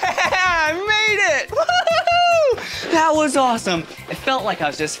 Yeah, I made it! Woo-hoo-hoo! That was awesome. It felt like I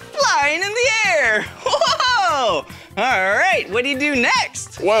was just flying in the air. Whoa! All right, what do you do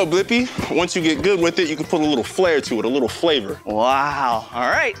next? Well, Blippi, once you get good with it, you can put a little flair to it, a little flavor. Wow. All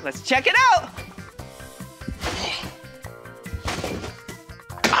right, let's check it out.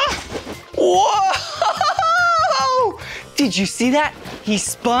 Ah. Whoa! Did you see that? He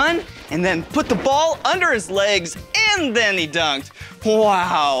spun and then put the ball under his legs and then he dunked.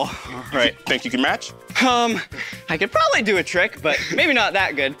 Wow. All right, think you can match? I could probably do a trick, but maybe not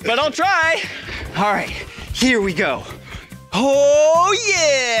that good, but I'll try. All right, here we go. Oh,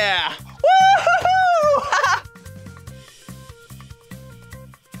 yeah! Woo-hoo-hoo!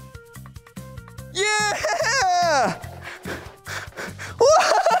 Yeah!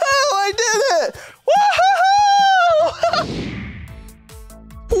 Whoa! I did it! Woohoo!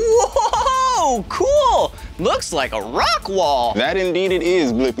 Whoa! Cool! Looks like a rock wall. That indeed it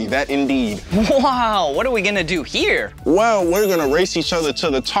is, Blippi, that indeed. Wow, what are we gonna do here? Well, we're gonna race each other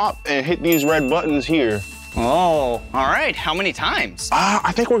to the top and hit these red buttons here. Oh, all right, how many times?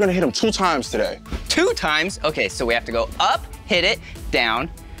 I think we're gonna hit them 2 times today. 2 times? Okay, so we have to go up, hit it,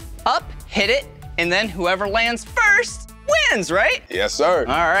 down, up, hit it, and then whoever lands first wins, right? Yes, sir.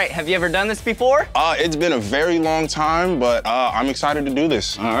 All right, have you ever done this before? It's been a very long time, but I'm excited to do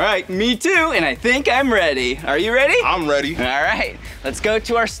this. All right, me too, and I think I'm ready. Are you ready? I'm ready. All right, let's go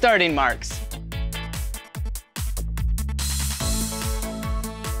to our starting marks.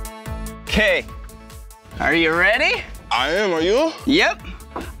 Okay, are you ready? I am, are you? Yep.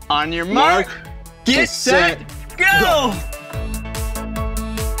 On your mark, get set, go!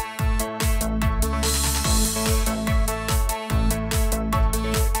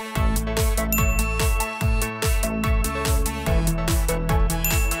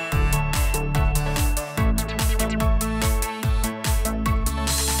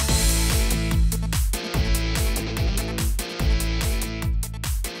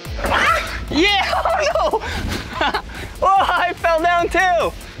 Yeah, oh no! Oh, I fell down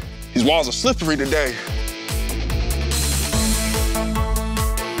too. These walls are slippery today.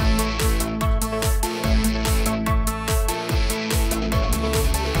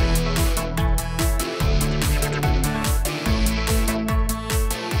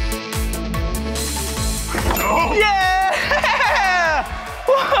 Yeah!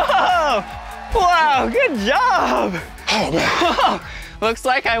 Whoa! Wow, good job! Oh, man. Whoa. Looks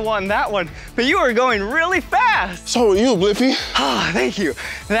like I won that one, but you were going really fast. So are you, Blippi. Oh, thank you.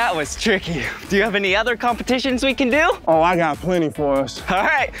 That was tricky. Do you have any other competitions we can do? Oh, I got plenty for us. All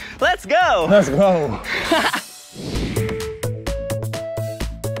right, let's go. Let's go.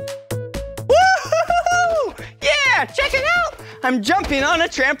 Woo-hoo-hoo! Yeah, check it out. I'm jumping on a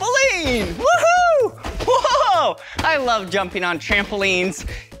trampoline. Woohoo! Whoa! I love jumping on trampolines.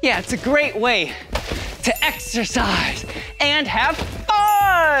 Yeah, it's a great way to exercise and have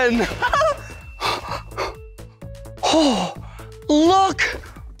fun. Oh, look.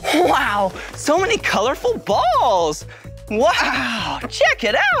 Wow, so many colorful balls. Wow, check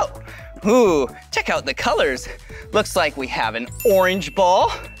it out. Ooh, check out the colors. Looks like we have an orange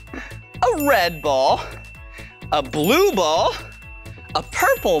ball, a red ball, a blue ball, a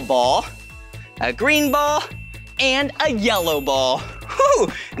purple ball, a green ball, and a yellow ball.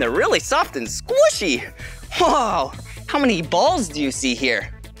 Whew, they're really soft and squishy. Wow, how many balls do you see here?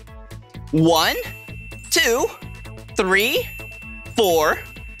 1, 2, 3, 4,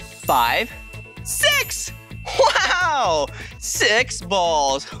 5, 6. Wow, 6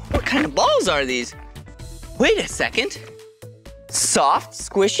 balls. What kind of balls are these? Wait a second. Soft,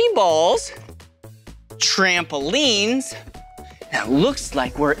 squishy balls, trampolines. Now looks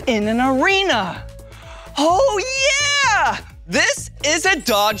like we're in an arena. Oh yeah! This is a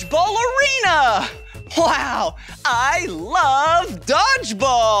dodgeball arena. Wow, I love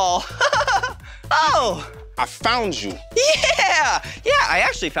dodgeball. Oh. I found you. Yeah, I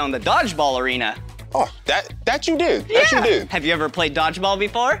actually found the dodgeball arena. Oh, that you did. That you did. Have you ever played dodgeball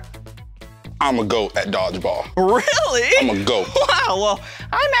before? I'm a goat at dodgeball. Really? I'm a goat. Wow, well,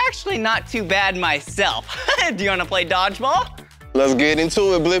 I'm actually not too bad myself. Do you want to play dodgeball? Let's get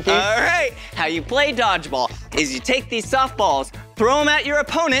into it, Blippi. All right, how you play dodgeball is you take these softballs, throw them at your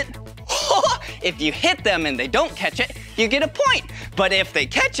opponent. If you hit them and they don't catch it, you get a point. But if they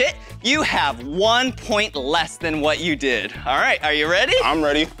catch it, you have 1 point less than what you did. All right, are you ready? I'm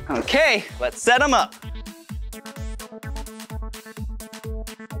ready. Okay, let's set them up.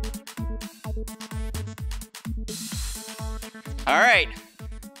 All right,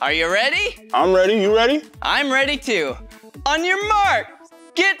 are you ready? I'm ready, you ready? I'm ready too. On your mark,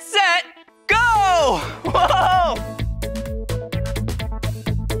 get set, go! Whoa!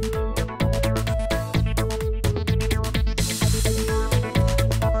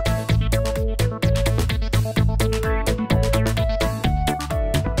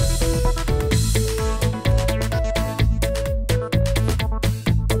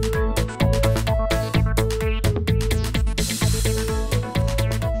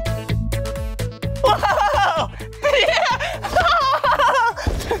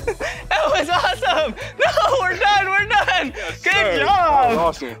 Awesome! No, we're done, we're done! Yes, good sir. job! That was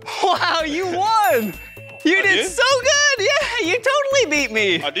awesome. Wow, you won! You did so good! Yeah, you totally beat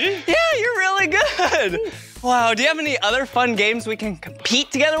me! I did? Yeah, you're really good! Wow, do you have any other fun games we can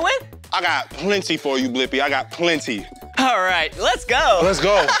compete together with? I got plenty for you, Blippi. I got plenty. All right, let's go! Let's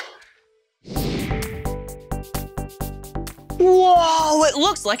go. Whoa, it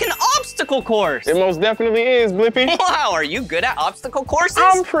looks like an obstacle course! It most definitely is, Blippi. Wow, are you good at obstacle courses?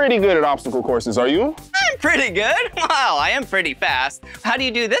 I'm pretty good at obstacle courses, are you? I'm pretty good. Wow, I am pretty fast. How do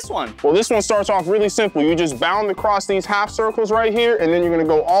you do this one? Well, this one starts off really simple. You just bound across these half circles right here, and then you're gonna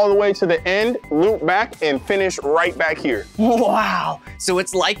go all the way to the end, loop back, and finish right back here. Wow, so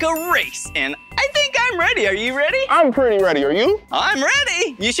it's like a race, and I think I'm ready. Are you ready? I'm pretty ready, are you? I'm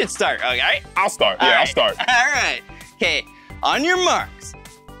ready. You should start, okay? I'll start, yeah, I'll start. All right, okay, on your marks,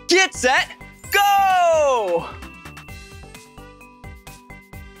 get set, go!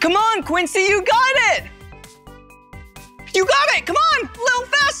 Come on, Quincy, you got it! You got it, come on, a little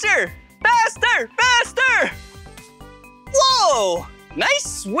faster! Faster, faster! Whoa,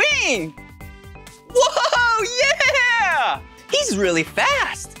 nice swing! Whoa, yeah! He's really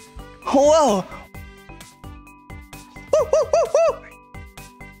fast. Whoa. Woo, woo, woo, woo.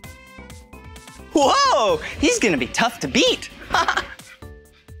 Whoa, he's gonna be tough to beat.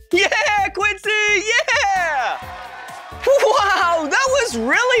 Yeah, Quincy, yeah! Wow, that was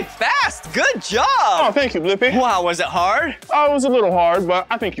really fast. Good job. Oh, thank you, Blippi. Wow, was it hard? Oh, it was a little hard, but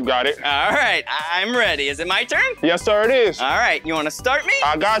I think you got it. All right, I'm ready. Is it my turn? Yes, sir, it is. All right, you wanna start me?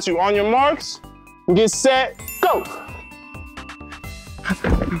 I got you. On your marks, get set, go.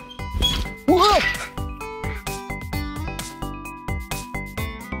 Whoa.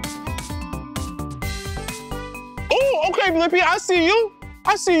 Oh, okay, Blippi, I see you.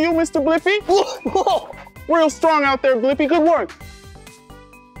 I see you, Mr. Blippi. Whoa. Real strong out there, Blippi. Good work.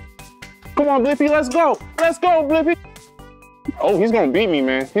 Come on, Blippi, let's go. Let's go, Blippi. Oh, he's gonna beat me,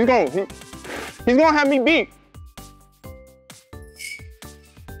 man. He's gonna have me beat.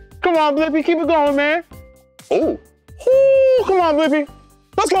 Come on, Blippi, keep it going, man. Oh. Ooh, come on, Blippi.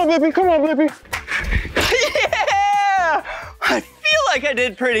 Let's go, Blippi. Come on, Blippi. Yeah! I feel like I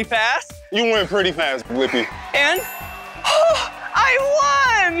did pretty fast. You went pretty fast, Blippi. And I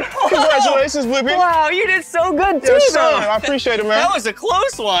won! Congratulations, Blippi. Wow, you did so good too, Yes, sir. though. I appreciate it, man. That was a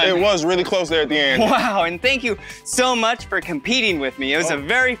close one. It was really close there at the end. Wow, and thank you so much for competing with me. It was a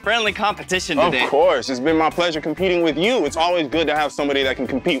very friendly competition today. Of course, it's been my pleasure competing with you. It's always good to have somebody that can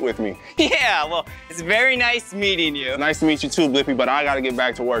compete with me. Yeah, well, it's very nice meeting you. Nice to meet you too, Blippi, but I gotta get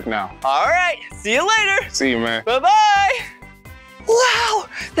back to work now. All right, see you later. See you, man. Bye-bye. Wow,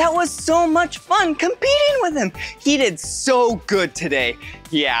 that was so much fun competing with him. He did so good today.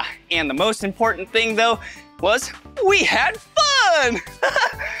 Yeah, and the most important thing though was we had fun.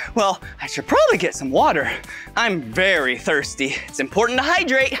 Well, I should probably get some water. I'm very thirsty. It's important to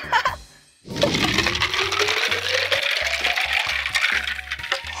hydrate.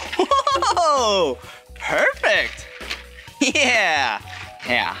 Whoa, perfect. Yeah,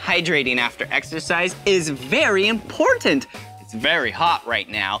 Yeah, hydrating after exercise is very important. It's very hot right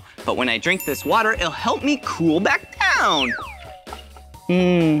now, but when I drink this water, it'll help me cool back down.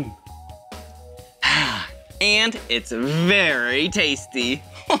 And it's very tasty.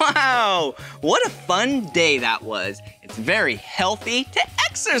 Wow, what a fun day that was. It's very healthy to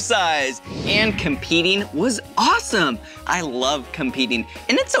exercise. And competing was awesome. I love competing,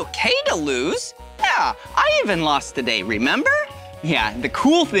 and it's okay to lose. Yeah, I even lost today, remember? Yeah, the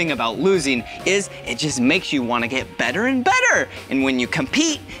cool thing about losing is it just makes you want to get better and better. And when you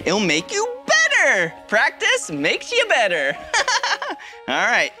compete, it'll make you better. Practice makes you better. All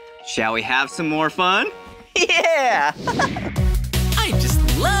right, shall we have some more fun? Yeah! I just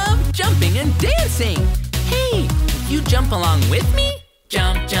love jumping and dancing. Hey, you jump along with me?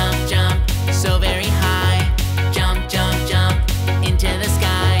 Jump, jump, jump, so very high. Jump, jump, jump, into the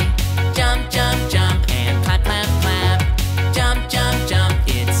sky. Jump, jump, jump, and clap, clap, clap. Jump, jump, jump,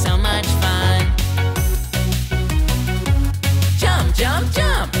 it's so much fun. Jump, jump,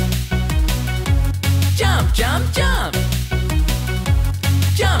 jump. Jump, jump, jump.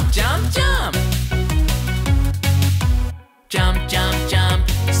 Jump, jump, jump. Jump, jump, jump,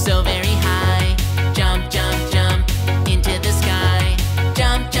 so very high. Jump, jump, jump, into the sky.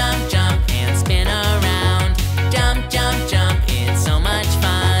 Jump, jump, jump, and spin around. Jump, jump, jump, it's so much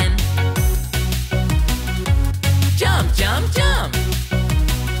fun. Jump, jump, jump.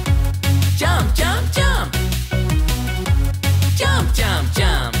 Jump, jump, jump. Jump, jump,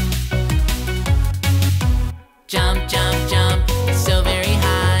 jump. Jump, jump, jump, so very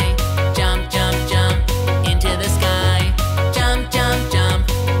high. Jump, jump, jump, into the sky. Jump, jump, jump,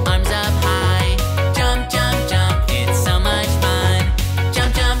 arms up high. Jump, jump, jump, it's so much fun.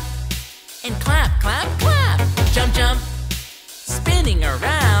 Jump, jump, and clap, clap, clap. Jump, jump, spinning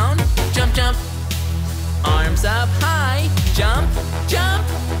around. Jump, jump, arms up high. Jump, jump,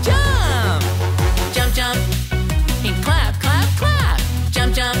 jump. Jump, jump, and clap, clap, clap.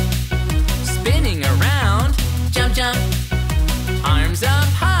 Jump, jump, spinning around. Jump, jump, arms up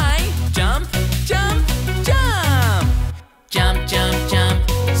high. Jump, jump, jump. Jump, jump, jump,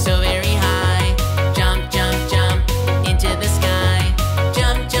 so very high. Jump, jump, jump, into the sky.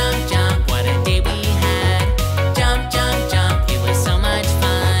 Jump, jump, jump, what a day we had. Jump, jump, jump, it was so much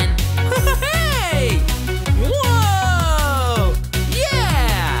fun. Hey! Whoa!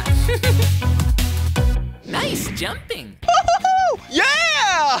 Yeah! Nice jumping.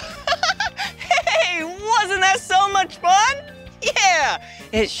 Yeah! Hey, wasn't that so much fun? Yeah,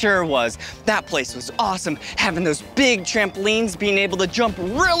 it sure was. That place was awesome, having those big trampolines, being able to jump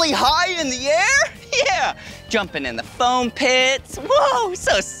really high in the air. Yeah, jumping in the foam pits. Whoa,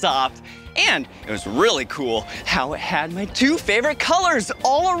 so soft. And it was really cool how it had my two favorite colors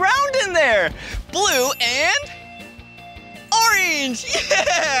all around in there, blue and orange.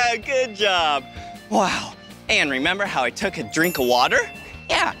 Yeah, good job. Wow, and remember how I took a drink of water?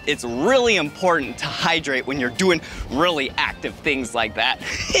 Yeah, it's really important to hydrate when you're doing really active things like that.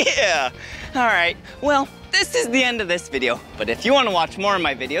 Yeah. All right, well, this is the end of this video, but if you want to watch more of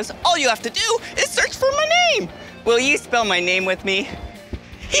my videos, all you have to do is search for my name. Will you spell my name with me?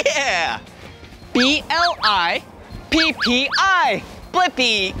 Yeah. B-L-I-P-P-I.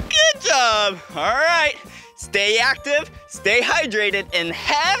 Blippi. Good job. All right. Stay active, stay hydrated, and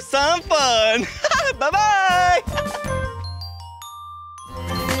have some fun. Bye-bye.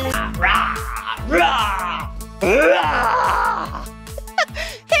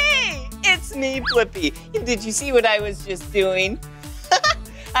 Hey, it's me, Blippi. Did you see what I was just doing?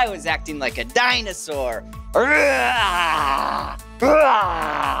 I was acting like a dinosaur. That's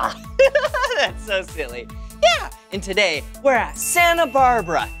so silly. Yeah, and today we're at Santa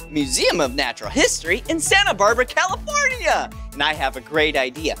Barbara, Museum of Natural History in Santa Barbara, California. And I have a great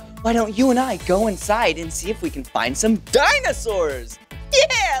idea. Why don't you and I go inside and see if we can find some dinosaurs?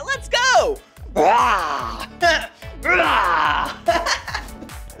 Yeah, let's go! Wow,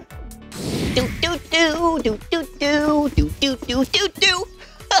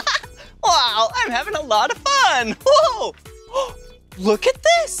 I'm having a lot of fun. Whoa! Look at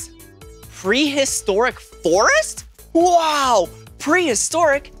this. Prehistoric forest? Wow,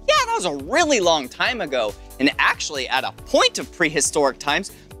 prehistoric? Yeah, that was a really long time ago. And actually, at a point of prehistoric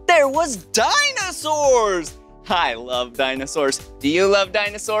times, there was dinosaurs. I love dinosaurs. Do you love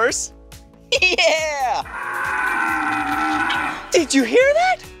dinosaurs? Yeah! Did you hear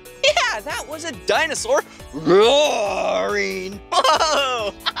that? Yeah, that was a dinosaur roaring.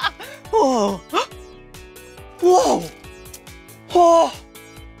 Whoa! Whoa! Whoa! Oh!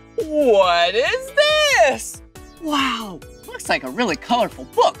 What is this? Wow, looks like a really colorful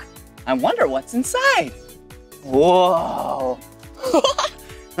book. I wonder what's inside. Whoa!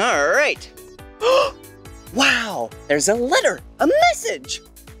 right. Wow, there's a letter, a message.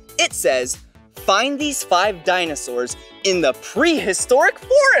 It says, find these 5 dinosaurs in the prehistoric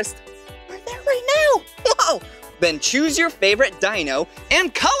forest. We're there right now. Whoa. Then choose your favorite dino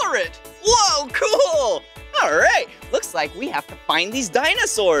and color it. Whoa, cool. All right, looks like we have to find these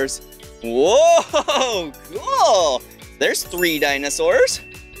dinosaurs. Whoa, cool. There's 3 dinosaurs.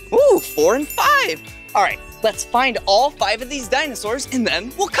 Ooh, 4 and 5. All right, let's find all 5 of these dinosaurs and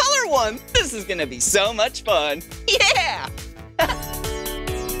then we'll color one. This is gonna be so much fun. Yeah.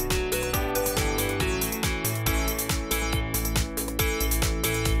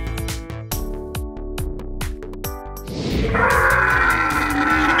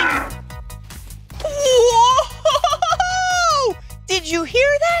 Whoa! Did you hear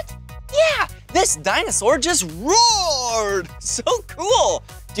that? Yeah, this dinosaur just roared. So cool.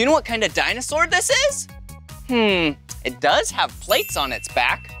 Do you know what kind of dinosaur this is? It does have plates on its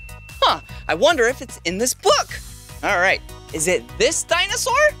back. Huh, I wonder if it's in this book. All right, is it this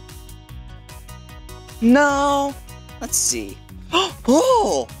dinosaur? No, let's see.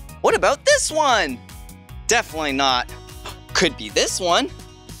 Oh, what about this one? Definitely not. Could be this one.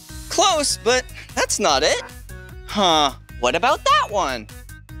 Close, but that's not it. Huh, what about that one?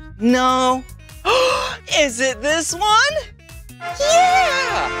 No. Is it this one?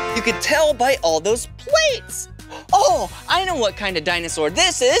 Yeah! You could tell by all those plates. Oh, I know what kind of dinosaur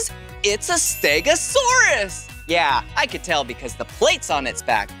this is. It's a stegosaurus. Yeah, I could tell because the plates on its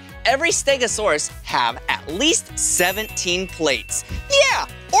back. Every stegosaurus have at least 17 plates. Yeah,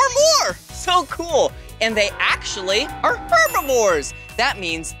 or more. So cool. And they actually are herbivores. That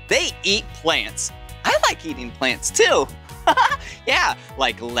means they eat plants. I like eating plants too. Yeah,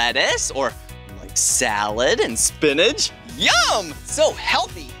 like lettuce or like salad and spinach. Yum, so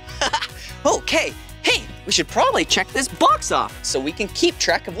healthy. Okay, hey, we should probably check this box off so we can keep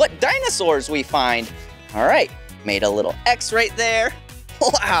track of what dinosaurs we find. All right, made a little X right there.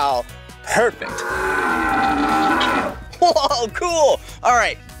 Wow, perfect. Whoa, cool. All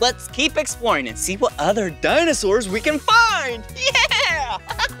right, let's keep exploring and see what other dinosaurs we can find. Yeah,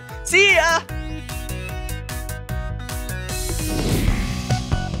 see ya.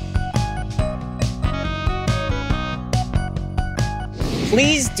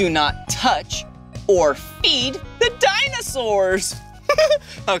 Please do not touch or feed the dinosaurs.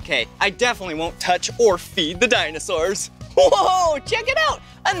 Okay, I definitely won't touch or feed the dinosaurs. Whoa, check it out,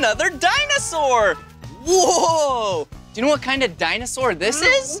 another dinosaur. Whoa, do you know what kind of dinosaur this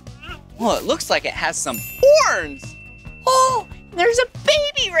is? Well, it looks like it has some horns. Oh, there's a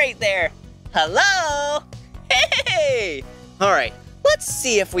baby right there. Hello, hey. All right, let's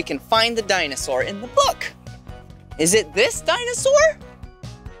see if we can find the dinosaur in the book. Is it this dinosaur?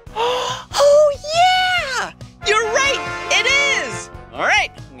 Oh, yeah! You're right, it is! All right,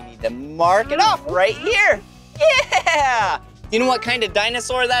 we need to mark it off right here. Yeah! You know what kind of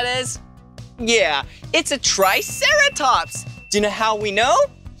dinosaur that is? Yeah, it's a triceratops. Do you know how we know?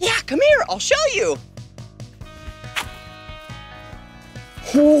 Yeah, come here, I'll show you.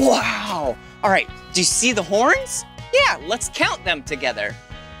 Wow! All right, do you see the horns? Yeah, let's count them together.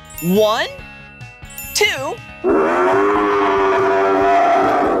 1, 2,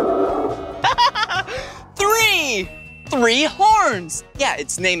 3 horns. Yeah,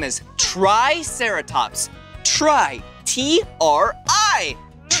 its name is Triceratops. Tri, T-R-I.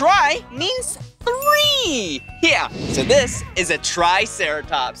 Tri means 3. Yeah, so this is a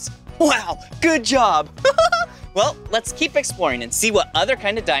Triceratops. Wow, good job. Well, let's keep exploring and see what other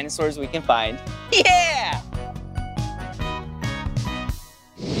kind of dinosaurs we can find. Yeah!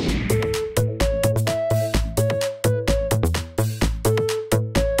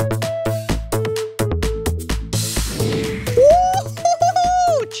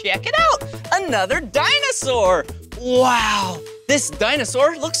 Check it out, another dinosaur. Wow, this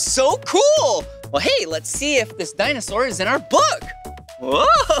dinosaur looks so cool. Well, hey, let's see if this dinosaur is in our book.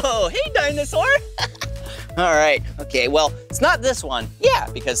 Whoa, hey, dinosaur. All right, okay, well, it's not this one. Yeah,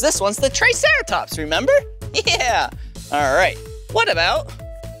 because this one's the Triceratops, remember? Yeah, all right. What about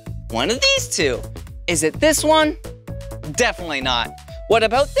one of these two? Is it this one? Definitely not. What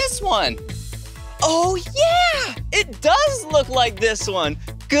about this one? Oh, yeah, it does look like this one.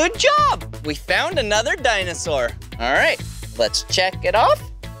 Good job! We found another dinosaur. All right, let's check it off.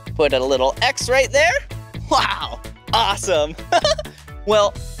 Put a little X right there. Wow, awesome.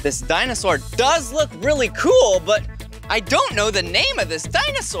 Well, this dinosaur does look really cool, but I don't know the name of this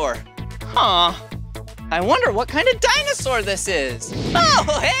dinosaur. Huh. I wonder what kind of dinosaur this is.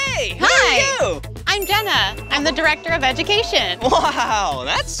 Oh, hey! Who Hi. are you? I'm Jenna. I'm the director of education. Wow,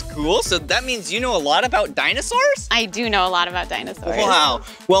 that's cool. So that means you know a lot about dinosaurs? I do know a lot about dinosaurs. Wow.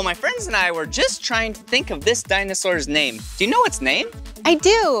 Well, my friends and I were just trying to think of this dinosaur's name. Do you know its name? I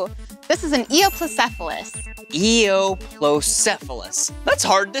do. This is an Eoplocephalus. Eoplocephalus. That's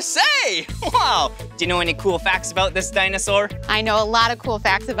hard to say. Wow. Do you know any cool facts about this dinosaur? I know a lot of cool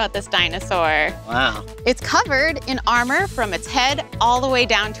facts about this dinosaur. Wow. It's covered in armor from its head all the way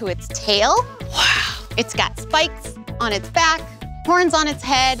down to its tail. Wow. It's got spikes on its back, horns on its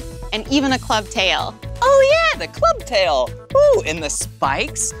head, and even a club tail. Oh yeah, the club tail. Ooh, and the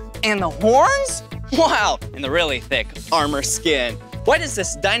spikes and the horns? Wow, and the really thick armor skin. Why does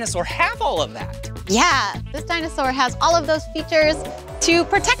this dinosaur have all of that? Yeah, this dinosaur has all of those features to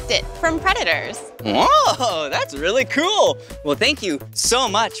protect it from predators. Whoa, that's really cool. Well, thank you so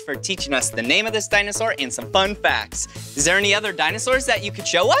much for teaching us the name of this dinosaur and some fun facts. Is there any other dinosaurs that you could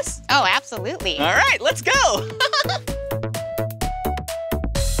show us? Oh, absolutely. All right, let's go.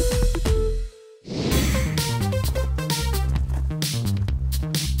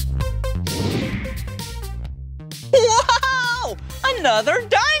 Wow, another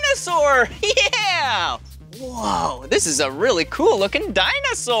dinosaur. Yeah. Whoa, this is a really cool looking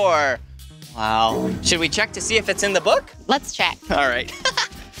dinosaur. Wow. Should we check to see if it's in the book? Let's check. All right.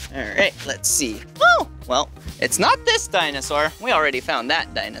 All right, let's see. Oh, well, it's not this dinosaur. We already found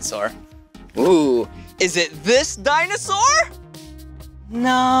that dinosaur. Ooh, is it this dinosaur?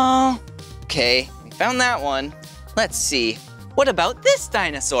 No. Okay, we found that one. Let's see. What about this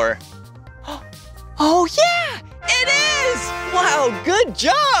dinosaur? Oh, yeah, it is! Wow, good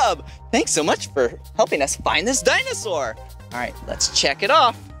job! Thanks so much for helping us find this dinosaur. All right, let's check it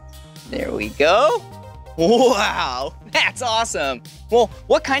off. There we go. Wow, that's awesome. Well,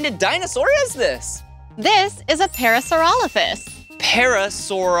 what kind of dinosaur is this? This is a Parasaurolophus.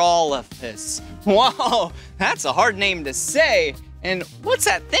 Parasaurolophus. Wow, that's a hard name to say. And what's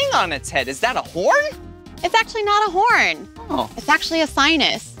that thing on its head? Is that a horn? It's actually not a horn. Oh. It's actually a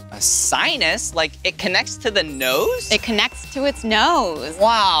sinus. A sinus? Like it connects to the nose? It connects to its nose.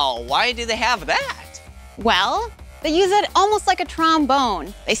 Wow, why do they have that? Well, they use it almost like a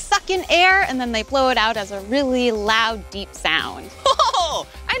trombone. They suck in air and then they blow it out as a really loud, deep sound. Oh,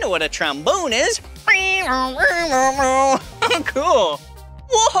 I know what a trombone is. Cool.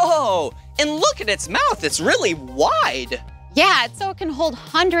 Whoa, and look at its mouth. It's really wide. Yeah, it's so it can hold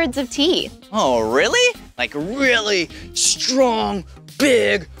hundreds of teeth. Oh, really? Like really strong,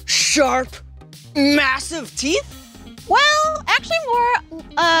 big, sharp, massive teeth? Well, actually more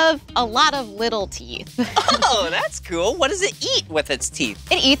of a lot of little teeth. Oh, that's cool. What does it eat with its teeth?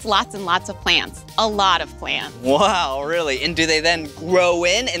 It eats lots and lots of plants. A lot of plants. Wow, really? And do they then grow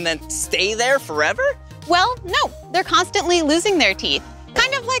in and then stay there forever? Well, no. They're constantly losing their teeth.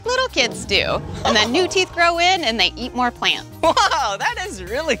 Kind of like little kids do. And then new teeth grow in and they eat more plants. Wow, that is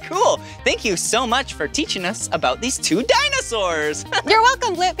really cool. Thank you so much for teaching us about these two dinosaurs. You're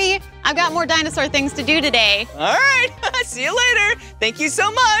welcome, Blippi. I've got more dinosaur things to do today. All right, see you later. Thank you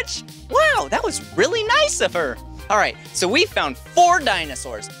so much. Wow, that was really nice of her. All right, so we found 4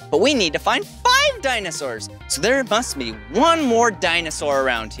 dinosaurs, but we need to find 5 dinosaurs. So there must be one more dinosaur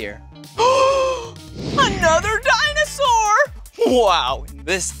around here. Another dinosaur! Wow,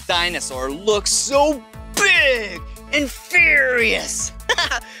 this dinosaur looks so big and furious.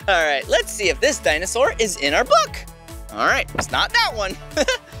 All right, let's see if this dinosaur is in our book. All right, it's not that one.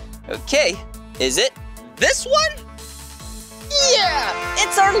 Okay, is it this one? Yeah,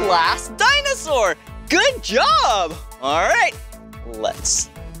 it's our last dinosaur. Good job. All right, let's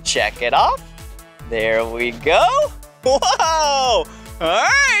check it off. There we go. Whoa, all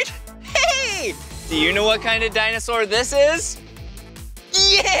right. Hey, do you know what kind of dinosaur this is?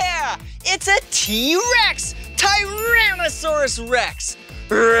 Yeah, it's a T-Rex, Tyrannosaurus Rex.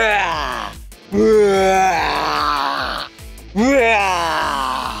 Rah, rah,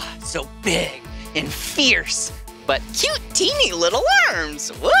 rah. So big and fierce, but cute, teeny little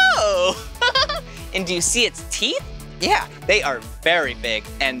arms. Whoa. And do you see its teeth? Yeah, they are very big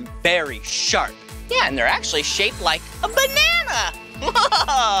and very sharp. Yeah, and they're actually shaped like a banana.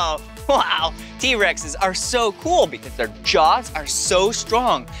 Whoa. Wow, T-Rexes are so cool because their jaws are so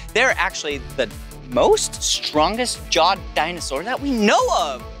strong. They're actually the most strongest jawed dinosaur that we know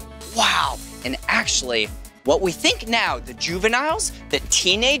of. Wow, and actually, what we think now, the juveniles, the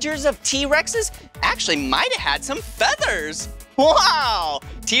teenagers of T-Rexes, actually might have had some feathers. Wow,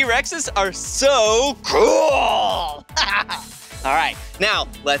 T-Rexes are so cool. All right, now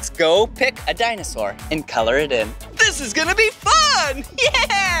let's go pick a dinosaur and color it in. This is gonna be fun,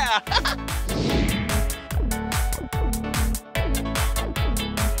 yeah!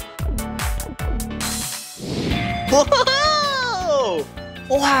 Whoa!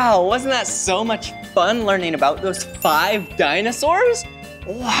 Wow, wasn't that so much fun learning about those 5 dinosaurs?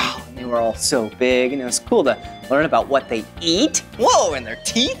 Wow, and they were all so big, and it was cool to learn about what they eat. Whoa, and their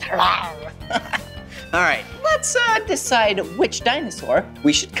teeth. All right, let's decide which dinosaur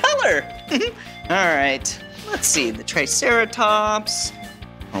we should color. All right, let's see, the Triceratops,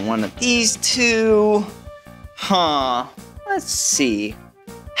 or one of these two. Let's see.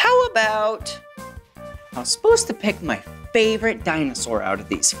 How about, I was supposed to pick my favorite dinosaur out of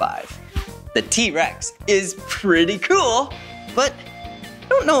these 5. The T-Rex is pretty cool, but I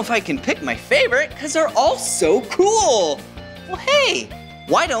don't know if I can pick my favorite because they're all so cool. Well, hey,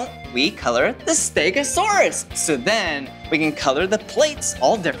 why don't we color the Stegosaurus? So then we can color the plates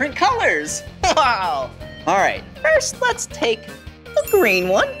all different colors. Wow. All right, first let's take the green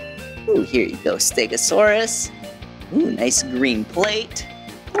one. Ooh, here you go, Stegosaurus. Ooh, nice green plate.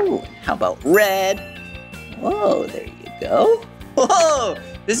 Ooh, and how about red? Whoa, there you go. Whoa,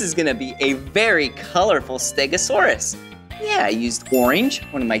 this is gonna be a very colorful Stegosaurus. Yeah, I used orange,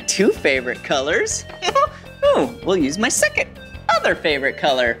 one of my 2 favorite colors. Oh, we'll use my other favorite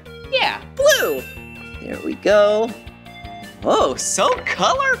color. Yeah, blue. There we go. Whoa, so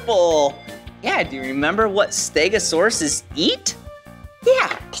colorful. Yeah, do you remember what Stegosauruses eat?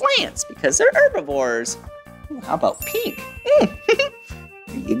 Yeah, plants, because they're herbivores. Ooh, how about pink? There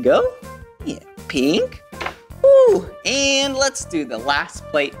you go. Yeah, pink. Ooh, and let's do the last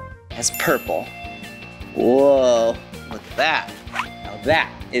plate as purple. Whoa, look at that. Now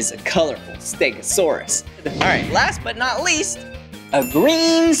that is a colorful Stegosaurus. All right, last but not least, a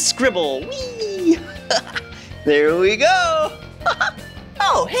green scribble. Whee! There we go.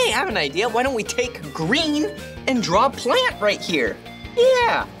 Oh, hey, I have an idea. Why don't we take green and draw a plant right here?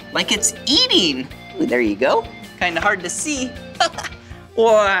 Yeah, like it's eating. Ooh, there you go. Kind of hard to see.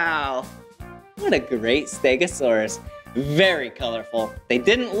 Wow. What a great Stegosaurus. Very colorful. They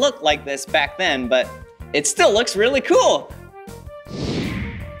didn't look like this back then, but it still looks really cool.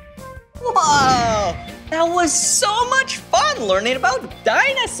 Whoa, that was so much fun learning about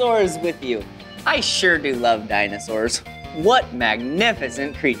dinosaurs with you. I sure do love dinosaurs. What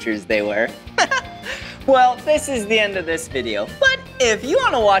magnificent creatures they were. Well, this is the end of this video, but if you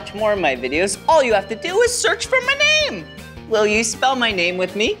want to watch more of my videos, all you have to do is search for my name. Will you spell my name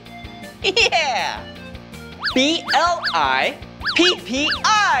with me? Yeah! B-L-I-P-P-I,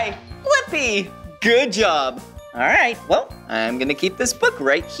 Blippi. Good job. All right, well, I'm gonna keep this book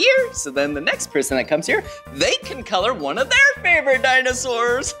right here, so then the next person that comes here, they can color one of their favorite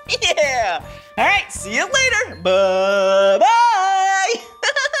dinosaurs. Yeah! All right, see you later. Bye-bye.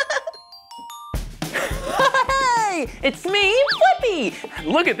 Hey, it's me, Blippi.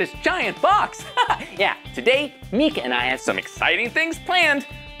 Look at this giant box. Yeah, today, Mika and I have some exciting things planned,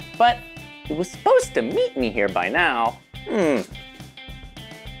 but it was supposed to meet me here by now.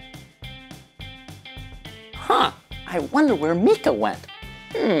 Huh, I wonder where Mika went.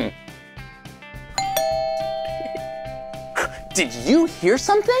 Did you hear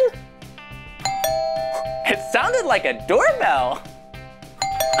something? It sounded like a doorbell.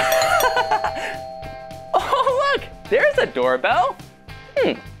 Oh, look, there's a doorbell.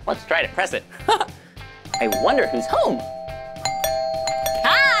 Let's try to press it. I wonder who's home.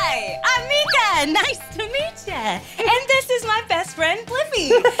 Hi, I'm Mika. Nice to meet ya. And this is my best friend,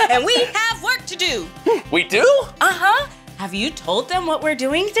 Blippi. And we have work to do. We do? Uh-huh. Have you told them what we're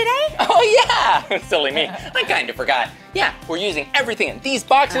doing today? Oh, yeah. Silly me. I kind of forgot. Yeah, we're using everything in these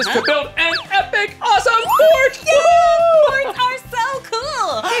boxes to build an epic, awesome fort. Yay! Forts are so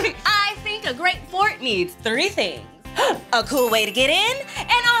cool. I think a great fort needs 3 things. A cool way to get in,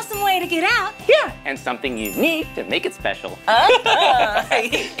 an awesome way to get out. Yeah, and something unique to make it special.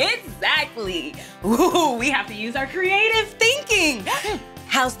 Exactly. Ooh, we have to use our creative thinking.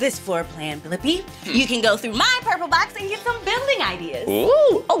 How's this floor plan, Blippi? You can go through my purple box and get some building ideas.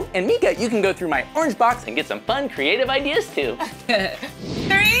 Ooh, oh, and Mika, you can go through my orange box and get some fun, creative ideas too. 3, 2,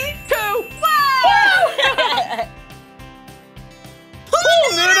 1!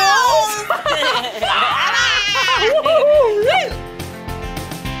 Pool noodles!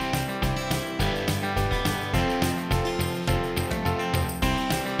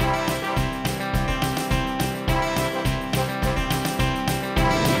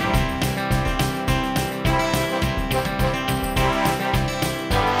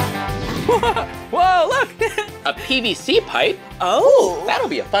 Whoa, look! A PVC pipe? Oh! That'll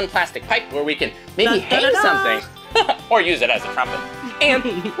be a fun plastic pipe where we can maybe hang something. Or use it as a trumpet. And,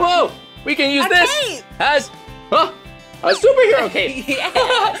 whoa, we can use this cape. as a superhero cape. Yeah,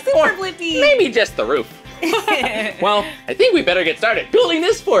 super Blippi. Maybe just the roof. Well, I think we better get started building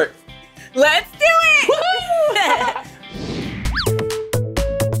this fort. Let's do it!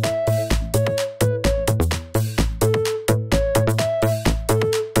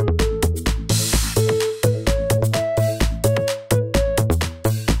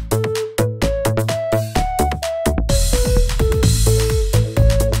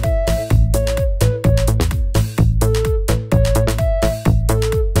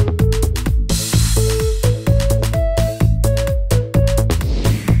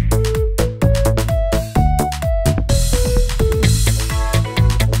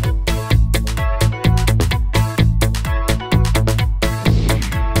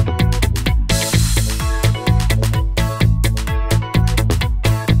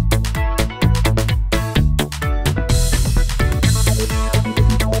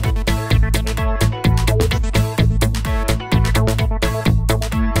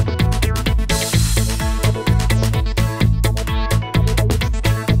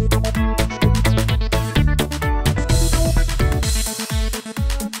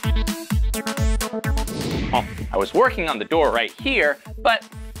 I was working on the door right here, but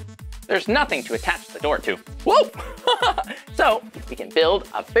there's nothing to attach the door to. Whoa! So we can build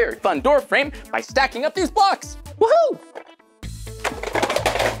a very fun door frame by stacking up these blocks. Woohoo!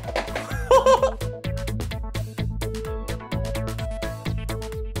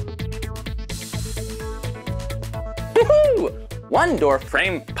 Woohoo! One door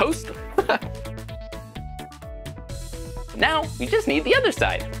frame post. Now we just need the other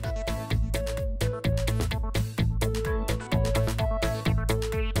side.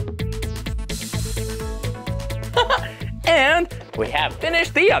 And we have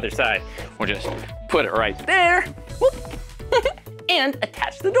finished the other side. We'll just put it right there. Whoop. And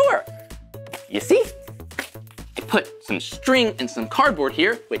attach the door. You see? I put some string and some cardboard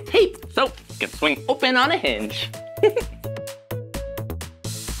here with tape so it can swing open on a hinge.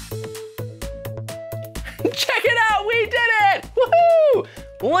 Check it out, we did it! Woohoo!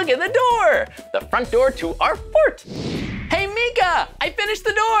 Look at the door, the front door to our fort. Hey, Mika, I finished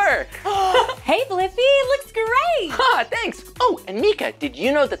the door. Hey, Blippi, it looks great. Thanks. Oh, and Mika, did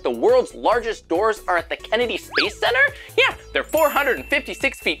you know that the world's largest doors are at the Kennedy Space Center? Yeah, they're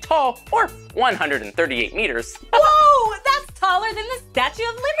 456 feet tall, or 138 meters. Whoa, that's taller than the Statue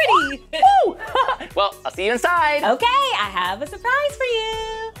of Liberty. Woo! Well, I'll see you inside. Okay, I have a surprise for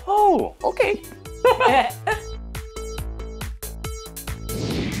you. Oh, okay.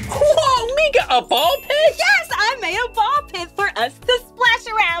 Whoa, Mika, a ball pit? Yes, I made a ball pit for us to splash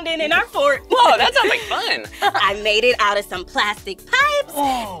around in our fort. Whoa, that sounds like fun. I made it out of some plastic pipes.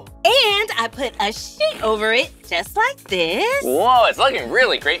 Oh. And I put a sheet over it, just like this. Whoa, it's looking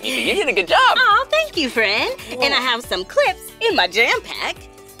really great, Mika. You did a good job. Oh, thank you, friend. Whoa. And I have some clips in my jam pack.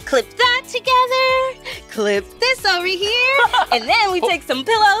 Clip that together, clip this over here, and then we take some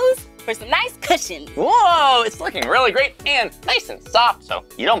pillows for some nice cushion. Whoa, it's looking really great and nice and soft so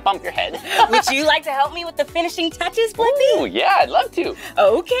you don't bump your head. Would you like to help me with the finishing touches, Blippi? Oh, yeah, I'd love to.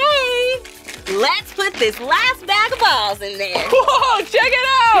 Okay. Let's put this last bag of balls in there. Whoa, check it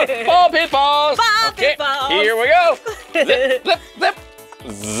out! Ball pit balls. Ball pit balls. Here we go. Zip, zip, zip.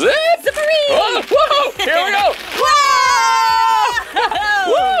 Zip. Zippery. Whoa, whoa, here we go. Whoa!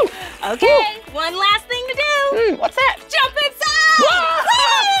 Woo! Okay, one last thing to do. What's that? Jump inside! Whoa!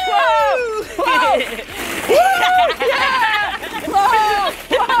 Whoa! Whoa! Woo! Yeah! Whoa!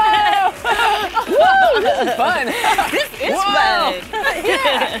 Whoa! Woo! This is fun. This is fun.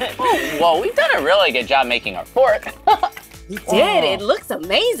 Yeah. Oh, well, we've done a really good job making our fort. You did. It looks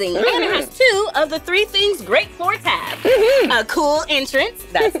amazing. And it has 2 of the 3 things great forts have. A cool entrance,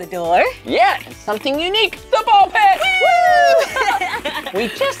 that's the door. Yeah, and something unique, the ball pit. Woo! We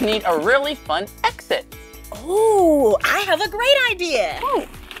just need a really fun exit. Oh, I have a great idea. Oh.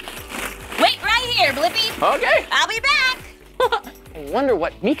 Wait right here, Blippi. Okay. I'll be back. I wonder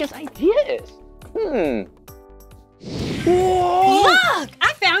what Mika's idea is. Whoa! Look,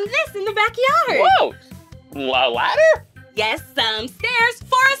 I found this in the backyard. Whoa! A ladder? Yes, some stairs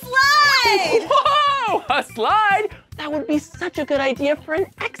for a slide. Whoa! A slide? That would be such a good idea for an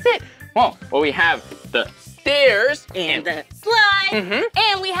exit. Well, we have the stairs and the slide,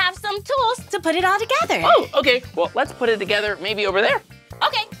 and we have some tools to put it all together. Oh, okay. Well, let's put it together maybe over there.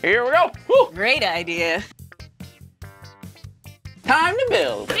 Okay. Here we go. Woo. Great idea. Time to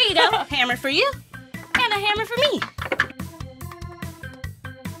build. Here you go. Hammer for you, and a hammer for me.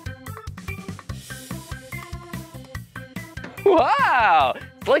 Wow!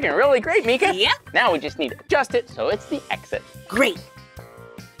 It's looking really great, Mika. Yep. Now we just need to adjust it so it's the exit. Great.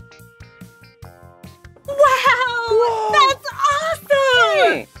 Wow! Whoa. That's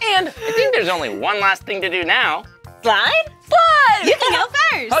awesome! And I think there's only one last thing to do now. Slide? Slide! You can go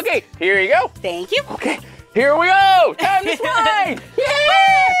first. Okay, here you go. Thank you. Okay, here we go. Time to slide.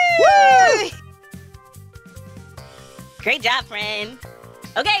 Yeah! Woo! Great job, friend.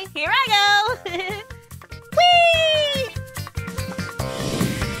 Okay, here I go. Whee!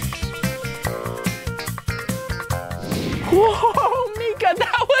 Whoa, Meekah,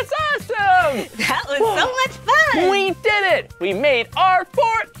 that was awesome! That was so much fun! We did it! We made our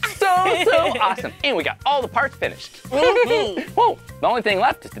fort so awesome. And we got all the parts finished. Whoa, the only thing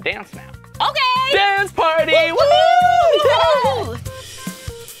left is to dance now. Okay! Dance party! Woo!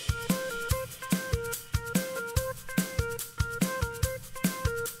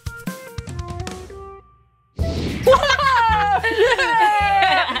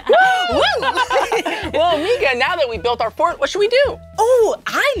 Well, Meekah, now that we built our fort, what should we do? Oh,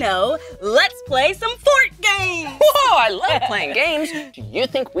 I know. Let's play some fort games. Whoa, I love playing games. Do you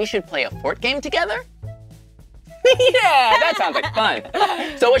think we should play a fort game together? Yeah, that sounds like fun.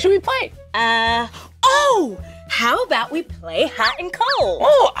 So what should we play? How about we play hot and cold?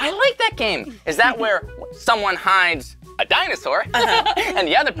 Oh, I like that game. Is that where someone hides a dinosaur and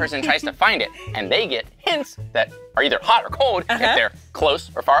the other person tries to find it and they get hints that are either hot or cold if they're close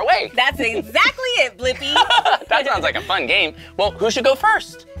or far away? That's exactly it, Blippi. That sounds like a fun game. Well, who should go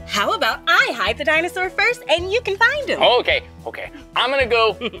first? How about I hide the dinosaur first and you can find him? Okay. I'm gonna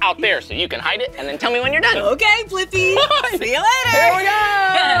go out there so you can hide it and then tell me when you're done. Okay, Blippi. See you later. Here we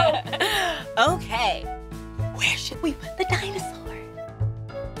go. Okay. Where should we put the dinosaur?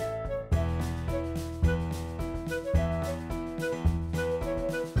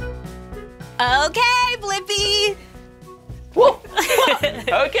 Okay, Blippi. Whoa.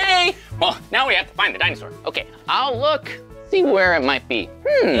 Okay. Well, now we have to find the dinosaur. Okay, I'll look, see where it might be.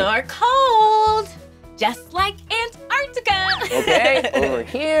 You're cold, just like Antarctica. Okay, over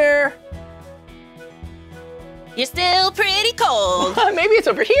here. You're still pretty cold. Maybe it's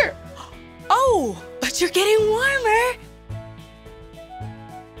over here. Oh, but you're getting warmer.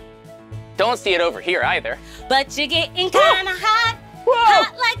 Don't see it over here either. But you're getting kind of hot. Whoa.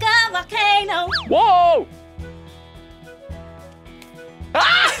 Hot like a volcano. Whoa!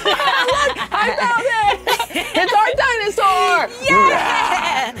 Ah! Look, I found it! It's our dinosaur!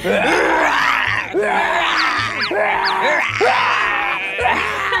 Yeah!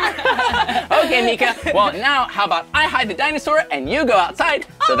 Okay, Meekah. Well, now how about I hide the dinosaur and you go outside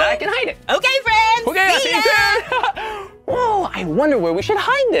so that I can hide it? Okay, friends. Okay, see you too. Whoa, I wonder where we should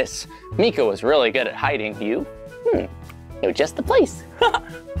hide this. Meekah was really good at hiding. You? Know just the place.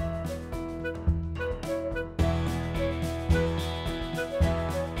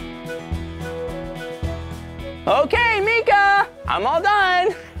 Okay, Meekah, I'm all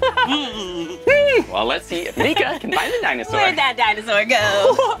done. Well, let's see if Meekah can find the dinosaur. Where'd that dinosaur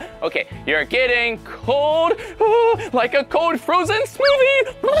go? Okay, you're getting cold, like a cold frozen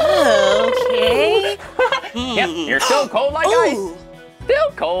smoothie. Okay. Yep, you're still cold like ice.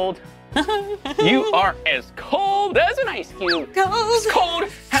 Still cold. You are as cold as an ice cube. As cold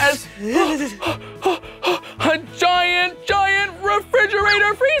as a giant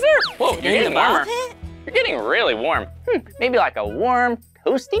refrigerator freezer. Whoa, you're getting warmer. You're getting really warm. Maybe like a warm,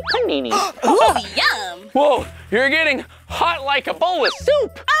 toasty panini. Ooh, yum. Whoa, you're getting hot like a bowl of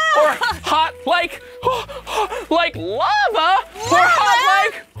soup. Or hot like lava. Or hot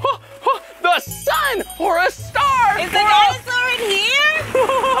like the sun or a star. Is the dinosaur in here?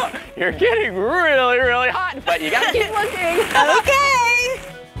 You're getting really, really hot, but you gotta keep looking. Okay.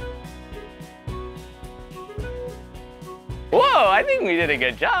 Whoa, I think we did a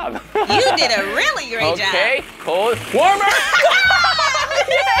good job. You did a really great job. Okay, cold, warmer.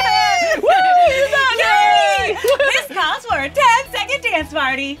 Yeah! Woo, you got it! This calls for a 10-second dance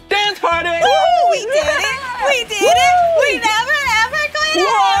party. Dance party! Woo, we did it! We did it! We never ever quit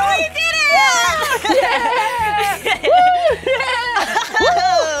it! We did it! Yeah! Woo, yeah!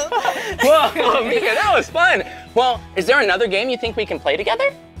 Whoa, Meekah, that was fun. Well, is there another game you think we can play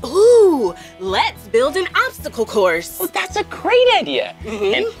together? Ooh, let's build an obstacle course. Well, that's a great idea.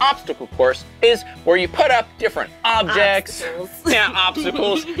 An obstacle course is where you put up different objects.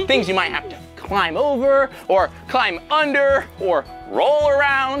 Obstacles, things you might have to climb over or climb under or roll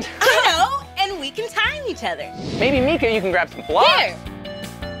around. I know, and we can time each other. Maybe, Meekah, you can grab some blocks. Here.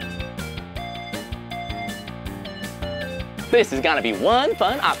 This is gonna be one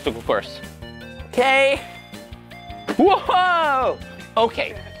fun obstacle course. Okay. Whoa!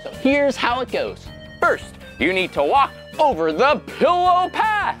 Okay, so here's how it goes. First, you need to walk over the pillow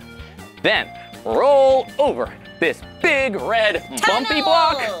path. Then, roll over this big red bumpy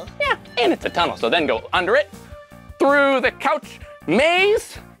block. Yeah, and it's a tunnel, so then go under it, through the couch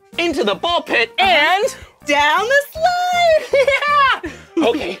maze, into the ball pit, and down the slide. Yeah!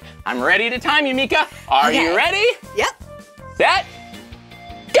 Okay, I'm ready to time you, Meekah. Are you ready? Yep. Set,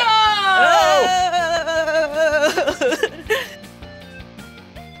 go!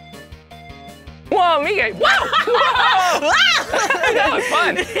 Whoa, Meekah, wow! Whoa! That was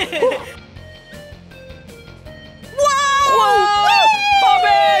fun. Whoa! Whoa! Pop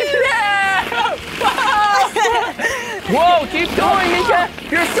it! Yeah! Whoa! Whoa, keep going, Meekah.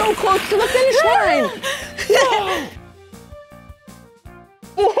 You're so close to the finish line. Whoa!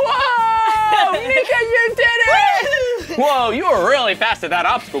 Whoa! Meekah, you did it! Whoa, you were really fast at that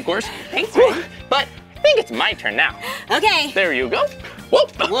obstacle course. Thanks, Ray. But I think it's my turn now. Okay. There you go. Whoa!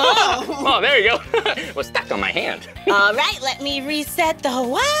 Whoa. Oh, there you go. It was stuck on my hand. All right, let me reset the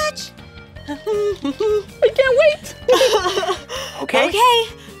watch. I can't wait. Okay. Okay,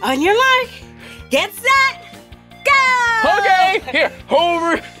 on your mark, get set, go! Okay, here,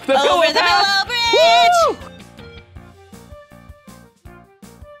 over the pillow Over the path. pillow bridge.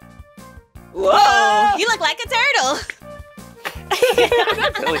 Woo! Whoa, you look like a turtle.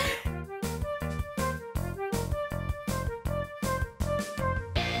 That's silly.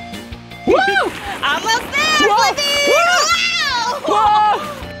 Woo! Almost there, Whoa! Blippi! Whoa! Wow! Whoa!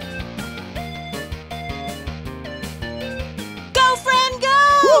 Go, friend, go!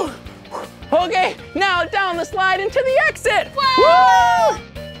 Woo! Okay, now down the slide into the exit. Whoa! Woo!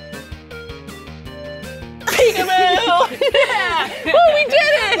 Peekaboo! Yeah! Woo, we did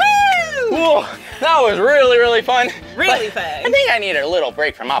it! Woo! Whoa, that was really, really fun. Really But fun. I think I need a little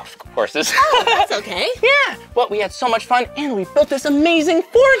break from obstacle courses. Oh, that's okay. Yeah, but we had so much fun and we built this amazing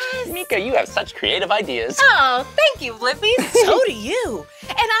fort. Yes. Meekah, you have such creative ideas. Oh, thank you, Blippi. So do you.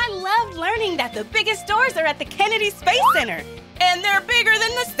 And I loved learning that the biggest doors are at the Kennedy Space Center. And they're bigger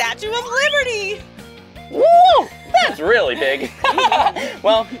than the Statue of Liberty. Whoa, that's really big.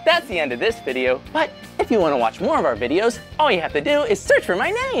 Well, that's the end of this video, but if you want to watch more of our videos, all you have to do is search for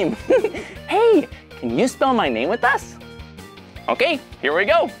my name. Hey, can you spell my name with us? Okay, here we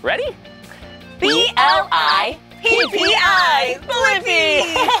go. Ready? B-L-I-P-P-I,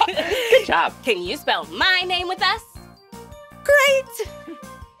 Blippi. Good job. Can you spell my name with us? Great.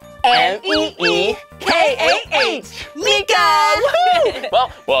 M-E-E-K-A-H. Meekah. Woo! Well,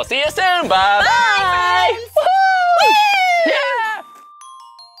 we'll see you soon. Bye-bye. Bye, Yeah.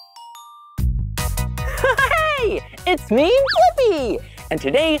 Hey, it's me, Blippi. And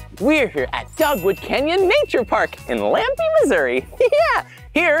today, we're here at Dogwood Canyon Nature Park in Lampe, Missouri. Yeah,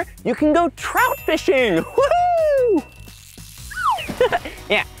 here you can go trout fishing. Woohoo!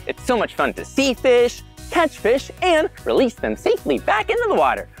 Yeah, it's so much fun to see fish, catch fish, and release them safely back into the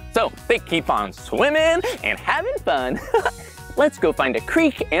water. So they keep on swimming and having fun. Let's go find a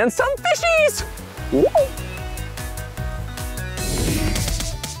creek and some fishies. Whoa!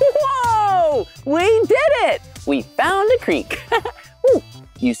 Whoa! We did it! We found a creek. Ooh,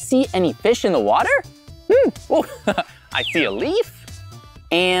 you see any fish in the water? Ooh, I see a leaf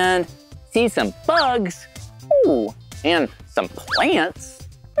and see some bugs. Ooh, and some plants.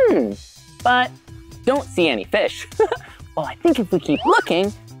 But don't see any fish. Well, I think if we keep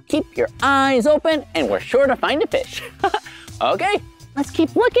looking, keep your eyes open, and we're sure to find a fish. Okay, let's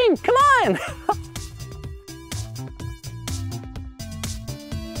keep looking. Come on.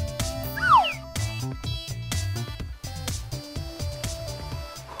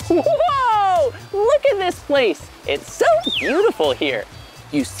 Whoa! Look at this place. It's so beautiful here.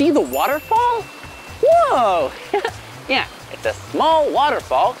 You see the waterfall? Whoa! Yeah, it's a small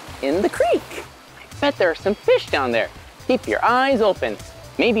waterfall in the creek. I bet there are some fish down there. Keep your eyes open.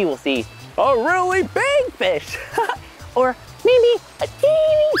 Maybe we'll see a really big fish. Or maybe a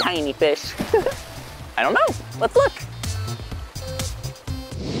teeny tiny fish. I don't know. Let's look.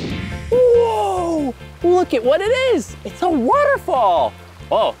 Whoa! Look at what it is. It's a waterfall.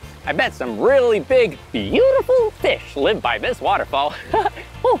 Whoa, I bet some really big, beautiful fish live by this waterfall.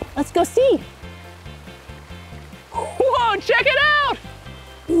 Oh, let's go see. Whoa, check it out.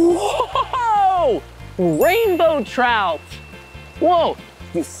 Whoa, rainbow trout. Whoa,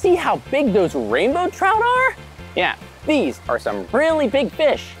 you see how big those rainbow trout are? Yeah, these are some really big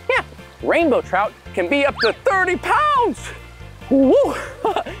fish. Yeah, rainbow trout can be up to 30 pounds. Woo.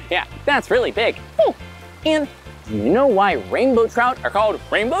 Yeah, that's really big. Oh, and do you know why rainbow trout are called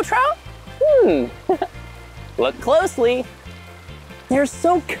rainbow trout? Look closely. They're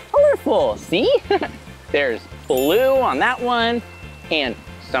so colorful, see? There's blue on that one and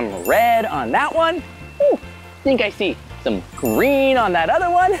some red on that one. Ooh, I think I see some green on that other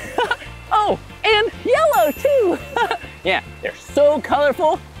one. Oh, and yellow too. Yeah, they're so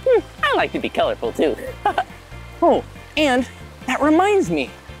colorful. I like to be colorful too. Oh, and that reminds me,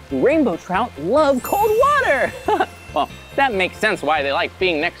 rainbow trout love cold water. Well, that makes sense why they like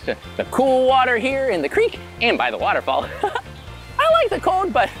being next to the cool water here in the creek and by the waterfall. I like the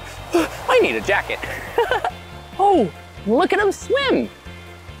cold, but I need a jacket. Oh, look at them swim.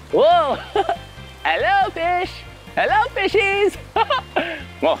 Whoa, hello fish. Hello fishies.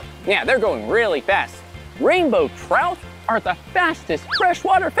 Well, yeah, they're going really fast. Rainbow trout are the fastest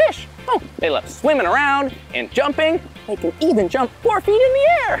freshwater fish. Oh, they love swimming around and jumping. They can even jump 4 feet in the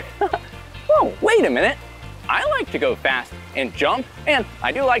air. Oh, wait a minute. I like to go fast and jump, and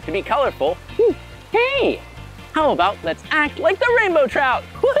I do like to be colorful. Hey, how about let's act like the rainbow trout?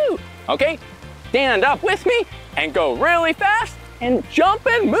 Woohoo! Okay, stand up with me and go really fast and jump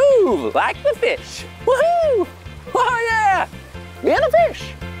and move like the fish. Woohoo! Oh yeah, be the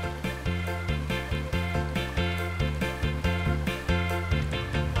fish.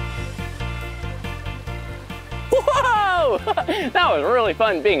 Whoa! That was really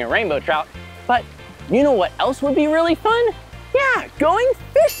fun being a rainbow trout. But you know what else would be really fun? Yeah, going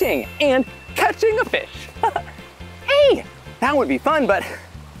fishing and catching a fish. Hey, that would be fun, but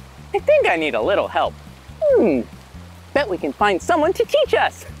I think I need a little help. Bet we can find someone to teach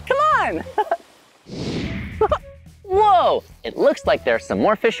us. Come on. Whoa, it looks like there's some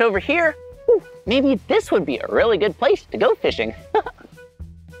more fish over here. Maybe this would be a really good place to go fishing.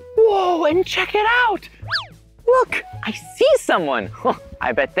 Whoa, and check it out. Look, I see someone.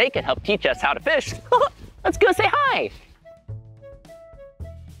 I bet they can help teach us how to fish. Let's go say hi.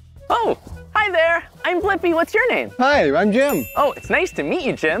 Oh, hi there. I'm Blippi. What's your name? Hi, I'm Jim. Oh, it's nice to meet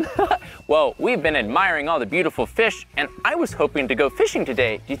you, Jim. Well, we've been admiring all the beautiful fish, and I was hoping to go fishing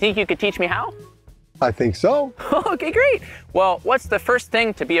today. Do you think you could teach me how? I think so. Okay, great. Well, what's the first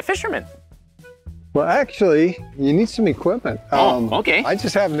thing to be a fisherman? Well, actually, you need some equipment. Okay. I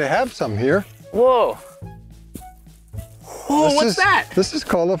just happen to have some here. Whoa. Whoa, what's that? This is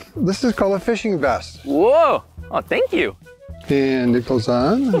called a fishing vest. Whoa. Oh, thank you. And it goes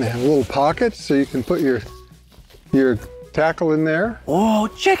on, and they have little pockets so you can put your tackle in there. Oh,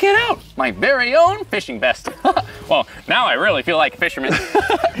 check it out. My very own fishing vest. Well, now I really feel like a fisherman.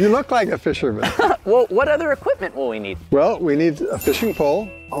 You look like a fisherman. Well, what other equipment will we need? Well, we need a fishing pole.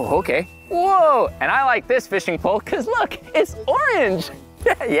 Oh, okay. Whoa, and I like this fishing pole because look, it's orange.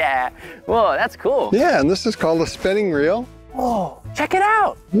 Yeah, whoa, that's cool. Yeah, and this is called a spinning reel. Oh, check it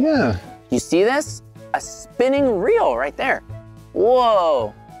out. Yeah. You see this? A spinning reel right there.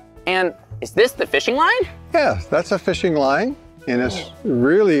 Whoa, and is this the fishing line? Yeah, that's a fishing line, and it's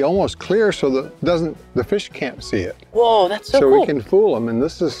really almost clear so that the fish can't see it. Whoa, that's so cool. cool. So we can fool them, and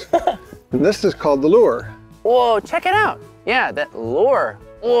this is called the lure. Whoa, check it out. Yeah, that lure.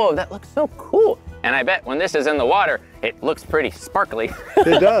 Whoa, that looks so cool. And I bet when this is in the water, it looks pretty sparkly.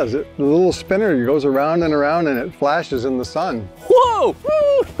 It does. The little spinner goes around and around, and it flashes in the sun. Whoa!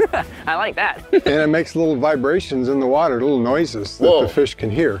 I like that. And it makes little vibrations in the water, little noises that the fish can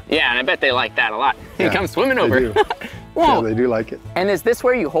hear. Yeah, and I bet they like that a lot. They come swimming they over. do. Yeah, they do like it. And is this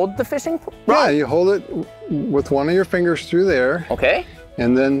where you hold the fishing rod? Yeah, you hold it with one of your fingers through there. Okay.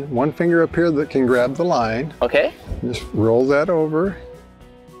 And then one finger up here that can grab the line. Okay. Just roll that over,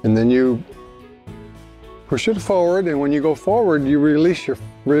 and then you push it forward, and when you go forward, you release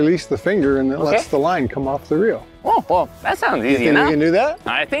the finger, and it lets the line come off the reel. Oh, well, that sounds easy You enough. think you can do that?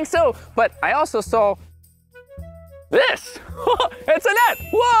 I think so, but I also saw this. It's a net.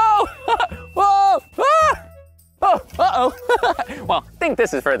 Whoa! Whoa! Ah! Oh, uh-oh. Well, I think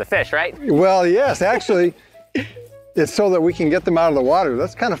this is for the fish, right? Well, yes, actually, it's so that we can get them out of the water.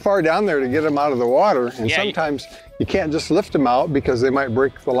 That's kind of far down there to get them out of the water, and sometimes you can't just lift them out because they might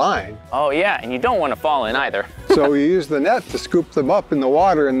break the line. Oh yeah, and you don't want to fall in either. So you use the net to scoop them up in the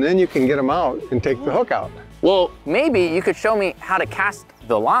water, and then you can get them out and take the hook out. Well, maybe you could show me how to cast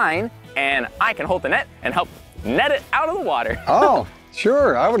the line, and I can hold the net and help net it out of the water. Oh,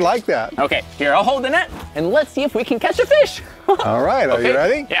 sure, I would like that. Okay, here, I'll hold the net, and let's see if we can catch a fish. All right, are you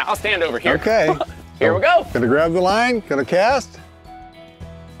ready? Yeah, I'll stand over here. Okay. Here we go. Gonna grab the line, gonna cast.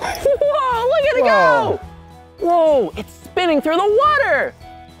 Whoa, look at it go! Whoa, it's spinning through the water.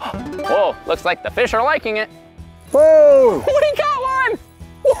 Whoa, looks like the fish are liking it. Whoa! We got one!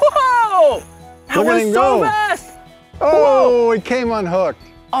 Whoa! That Look at was him so go. fast! Oh, it came unhooked.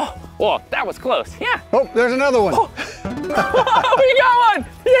 Oh, well, that was close, yeah. Oh, there's another one. We got one!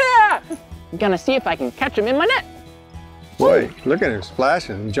 Yeah! I'm gonna see if I can catch him in my net. Boy, look at him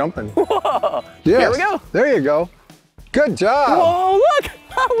splashing and jumping. Whoa! Yes, Here we go. There you go. Good job. Whoa, look!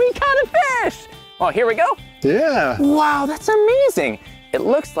 We caught a fish! Oh, here we go. Yeah. Wow, that's amazing. It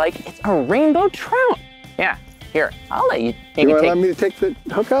looks like it's a rainbow trout. Yeah, here, I'll let you maybe You want to let me take the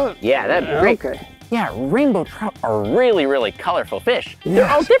hook out? Yeah, that'd be great. Okay. Yeah, rainbow trout are really, really colorful fish. They're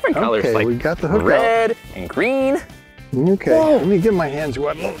all different colors, Okay, like we got the hook red and green. Okay, let me get my hands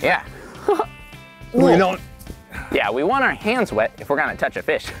wet. Yeah. We don't. Yeah, we want our hands wet if we're gonna touch a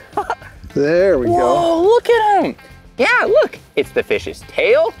fish. There we go. Whoa, look at him. Yeah, look, it's the fish's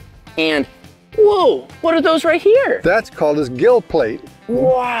tail and whoa, what are those right here? That's called his gill plate.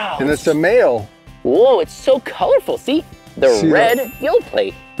 Wow. And it's a male. Whoa, it's so colorful. See, the red gill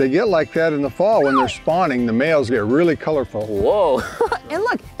plate. They get like that in the fall when they're spawning. The males get really colorful. Whoa, and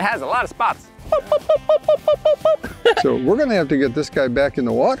look, it has a lot of spots. So we're gonna have to get this guy back in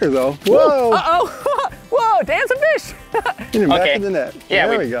the water though. Whoa! Uh-oh, whoa, dancing fish. Get him back in the net. Yeah,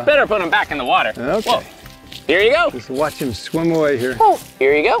 there we go. better put him back in the water. Okay. Whoa. Here you go. Just watch him swim away here. Oh,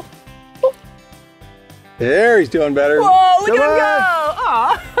 here you go. There, he's doing better. Whoa, look at him go.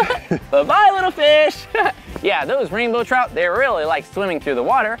 Aw. Bye-bye, little fish. Yeah, those rainbow trout, they really like swimming through the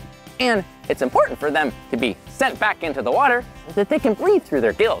water, and it's important for them to be sent back into the water so that they can breathe through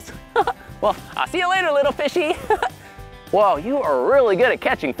their gills. Well, I'll see you later, little fishy. Whoa, you are really good at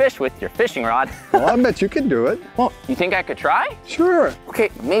catching fish with your fishing rod. Well, I bet you could do it. Well, you think I could try? Sure. Okay,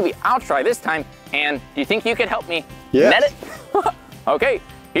 maybe I'll try this time. And do you think you could help me Yes. net it? Okay,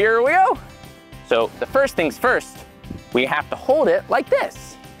 here we go. So the first things first, we have to hold it like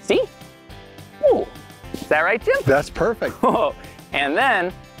this. See? Ooh, is that right, Jim? That's perfect. Oh, and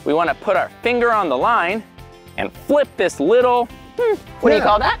then we want to put our finger on the line and flip this little, what do you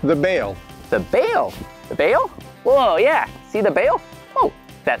call that? The bail. The bail. The bail? Whoa, yeah. See the bail? Oh,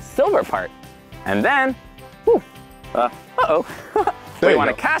 that silver part. And then, uh-oh. We want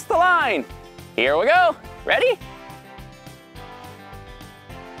to cast the line. Here we go. Ready?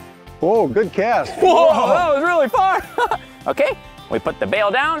 Whoa, good cast. Whoa, that was really far. Okay, we put the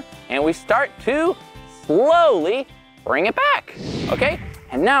bail down and we start to slowly bring it back. Okay,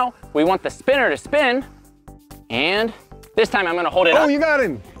 and now we want the spinner to spin. And this time I'm gonna hold it up. Oh, you got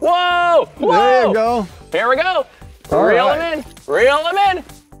him. Whoa, whoa. There you go. Here we go. All Reel right. him in, reel him in.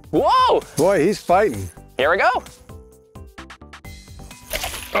 Whoa. Boy, he's fighting. Here we go.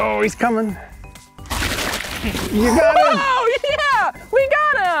 Oh, he's coming. You got him. Oh, yeah, we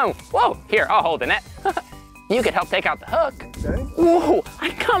got him. Whoa, here, I'll hold the net. You could help take out the hook. Okay. Whoa, I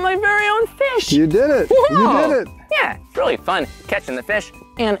caught my very own fish. You did it. Whoa. You did it. Yeah, it's really fun catching the fish,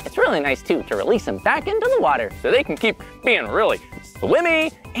 and it's really nice too to release them back into the water so they can keep being really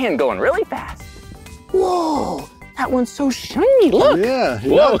swimmy and going really fast. Whoa, that one's so shiny, look. Yeah.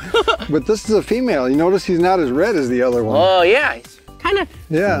 Whoa. But this is a female. You notice he's not as red as the other one. Oh yeah, he's kind of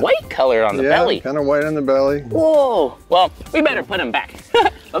white color on the belly. Kind of white on the belly. Whoa, well, we better put him back.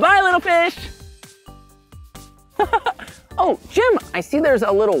 Bye-bye, little fish. Oh, Jim, I see there's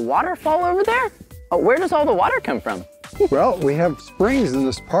a little waterfall over there. Oh, where does all the water come from? Well, we have springs in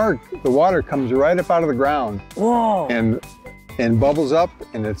this park. The water comes right up out of the ground. Whoa. And bubbles up,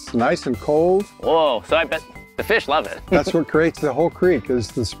 and it's nice and cold. Whoa, so I bet the fish love it. That's what creates the whole creek, is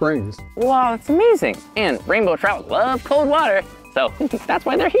the springs. Wow, that's amazing. And rainbow trout love cold water, so that's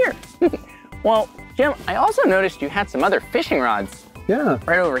why they're here. Well, Jim, I also noticed you had some other fishing rods. Yeah.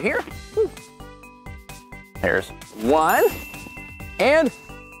 Right over here. There's one, and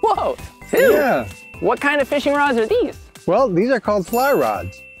whoa, two. Yeah. What kind of fishing rods are these? Well, these are called fly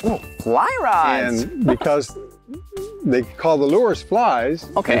rods. Oh, fly rods. And because they call the lures flies,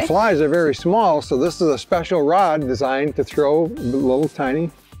 okay. And flies are very small, so this is a special rod designed to throw little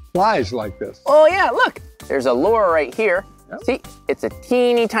tiny flies like this. Oh yeah, look, there's a lure right here. Yep. See, it's a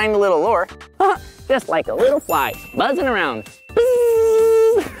teeny tiny little lure, just like a little fly buzzing around.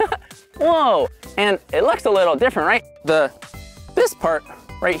 Whoa, and it looks a little different, right? This part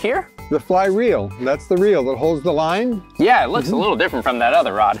right here. The fly reel, that's the reel that holds the line. Yeah, it looks a little different from that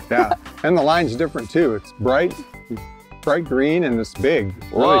other rod. Yeah, and the line's different too. It's bright green, and it's big,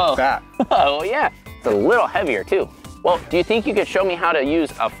 really fat. Oh yeah, it's a little heavier too. Well, do you think you could show me how to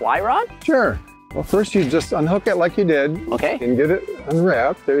use a fly rod? Sure. Well, first you just unhook it like you did. Okay. And get it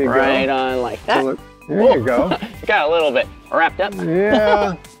unwrapped. There you go. Right on like that. So there you go. You got a little bit wrapped up.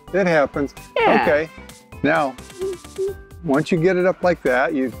 Yeah, it happens. Yeah. Okay. Now, once you get it up like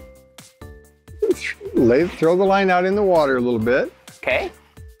that, you throw the line out in the water a little bit. Okay.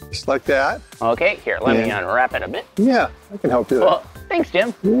 Just like that. Okay, here, let me unwrap it a bit. Yeah, I can help you there. Well, thanks,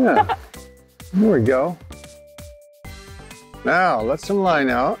 Jim. Yeah. There we go. Now, let some line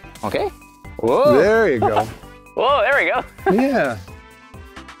out. Okay. Whoa. There you go. Whoa, there we go. Yeah.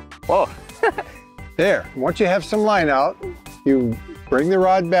 Whoa. There. Once you have some line out, you bring the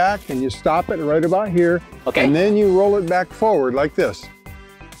rod back and you stop it right about here. Okay. And then you roll it back forward like this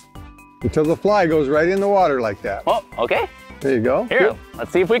until the fly goes right in the water like that. Oh, okay. There you go. Here,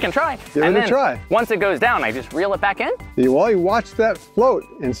 let's see if we can try. Give it a try. Once it goes down, I just reel it back in? Well, you watch that float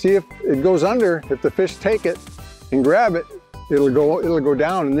and see if it goes under, if the fish take it. and grab it, it'll go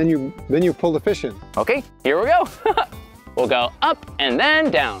down, and then you pull the fish in. Okay, here we go. We'll go up and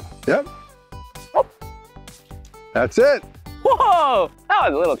then down. Yep. That's it. Whoa, that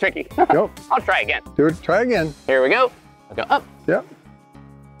was a little tricky. Yep. I'll try again. Do it, try again. Here we go. I'll go up. Yep.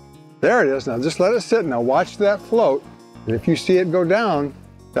 There it is. Now just let it sit. Now watch that float. And if you see it go down,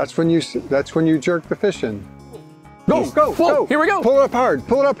 that's when you jerk the fish in. Go, go, Whoa, go. Here we go. Pull it up hard.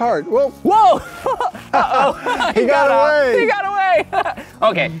 Pull it up hard. Whoa. Whoa. Uh-oh. He got away. He got away.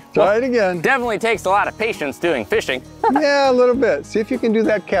 Okay. Try it again. Definitely takes a lot of patience doing fishing. Yeah, a little bit. See if you can do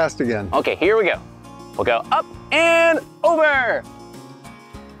that cast again. Okay, here we go. We'll go up and over.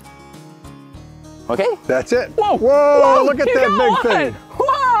 Okay. That's it. Whoa. Whoa, look at keep that going. big thing.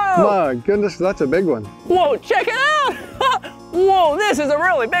 Whoa. My goodness, that's a big one. Whoa, check it out. Whoa, this is a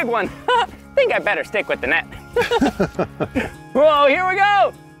really big one. I think I better stick with the net. Whoa, here we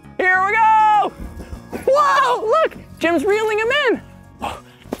go. Here we go. Whoa, look, Jim's reeling him in.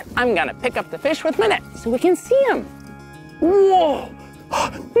 I'm gonna pick up the fish with my net so we can see him. Whoa,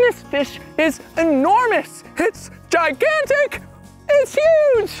 this fish is enormous. It's gigantic. It's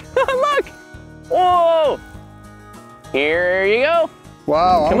huge. Look. Whoa. Here you go.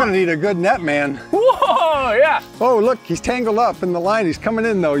 Wow, I'm gonna need a good net, man. Whoa, yeah. Oh, look, he's tangled up in the line. He's coming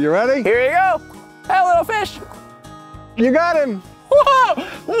in though. You ready? Here you go. Hey, little fish. You got him. Whoa.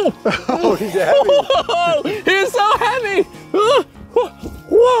 Oh, he's heavy. Whoa, he's so heavy. Whoa.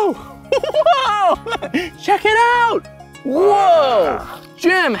 Whoa. Check it out. Whoa.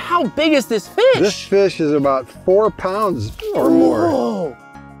 Jim, how big is this fish? This fish is about 4 pounds or more. Whoa.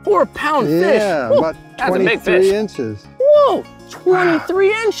 4 pound fish. Yeah, Whoa. about That's a big 23 fish. inches. Whoa,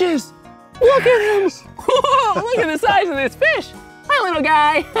 23 inches. Look at him. Whoa, look at the size of this fish. Hi, little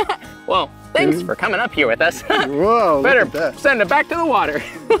guy. Well, thanks for coming up here with us. Whoa, better look at that. send it back to the water.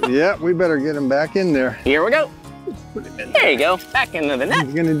 Yeah, we better get him back in there. Here we go. There you go. Back into the net.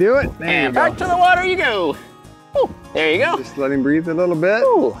 You gonna do it? There And you go. back to the water you go. Ooh, there you go. Just let him breathe a little bit.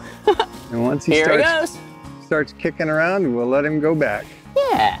 Ooh. And once he Here he goes. starts kicking around, we'll let him go back.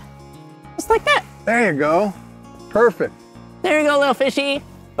 Yeah, just like that. There you go. Perfect. There you go, little fishy.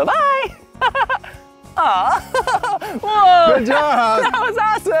 Bye-bye. Aw. Whoa. Good job. That was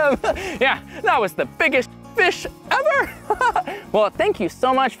awesome. Yeah, that was the biggest fish ever. Well, thank you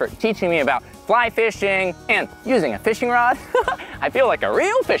so much for teaching me about fly fishing and using a fishing rod. I feel like a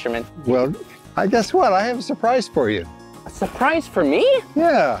real fisherman. Well, guess what? I have a surprise for you. A surprise for me?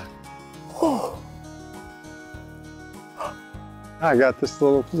 Yeah. I got this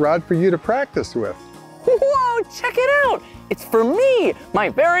little rod for you to practice with. Whoa, check it out. It's for me, my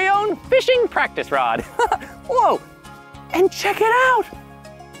very own fishing practice rod. Whoa, and check it out.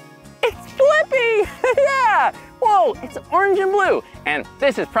 It's Blippi, yeah. Whoa, it's orange and blue. And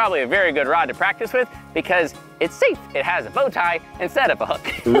this is probably a very good rod to practice with because it's safe. It has a bow tie instead of a hook.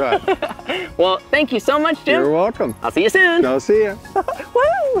 Right. Well, thank you so much, Jim. You're welcome. I'll see you soon. I'll see you.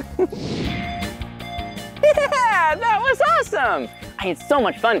 Woo! Yeah, that was awesome. I had so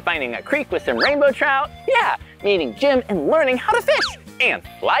much fun finding a creek with some rainbow trout. Yeah, meeting Jim and learning how to fish and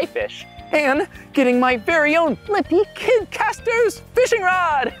fly fish. And getting my very own Blippi Kid Casters fishing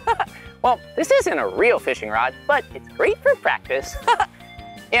rod. Well, this isn't a real fishing rod, but it's great for practice.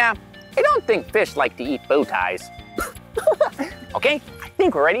 Yeah, I don't think fish like to eat bow ties. Okay, I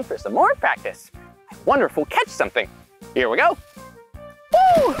think we're ready for some more practice. I wonder if we'll catch something. Here we go.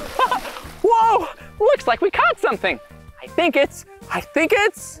 Woo! Whoa, looks like we caught something. I think it's a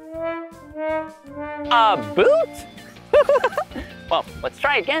boot? Well, let's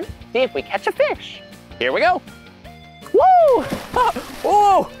try again, see if we catch a fish. Here we go. Woo!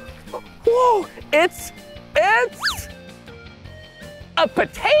 Whoa! Whoa! It's a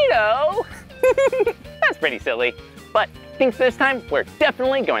potato! That's pretty silly, but I think this time we're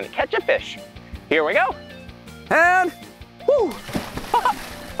definitely going to catch a fish. Here we go. And, whoo!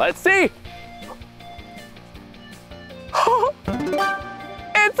 Let's see.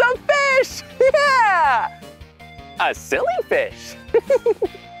 It's a fish! Yeah! A silly fish.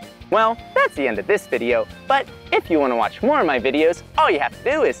 Well, that's the end of this video, but if you want to watch more of my videos, all you have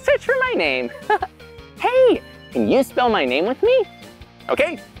to do is search for my name. Hey, can you spell my name with me?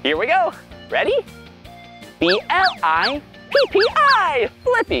 Okay, here we go. Ready? B-L-I-P-P-I,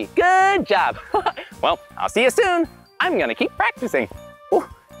 Blippi, good job. Well, I'll see you soon. I'm gonna keep practicing. Ooh,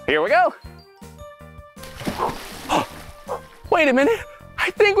 here we go. Wait a minute,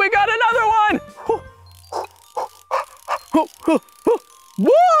 I think we got another one.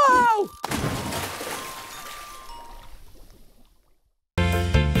 Whoa!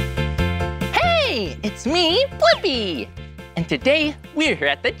 Hey, it's me, Blippi. And today, we're here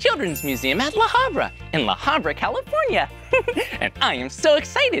at the Children's Museum at La Habra in La Habra, California. And I am so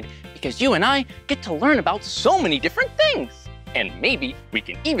excited because you and I get to learn about so many different things. And maybe we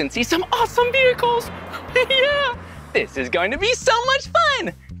can even see some awesome vehicles. Yeah, this is going to be so much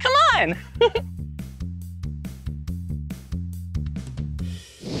fun. Come on.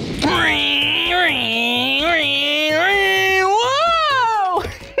 Whoa!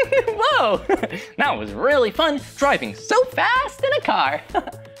 Whoa! That was really fun driving so fast in a car.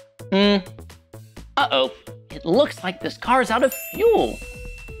 Uh-oh, it looks like this car's out of fuel.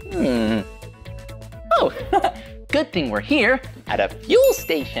 Oh, good thing we're here at a fuel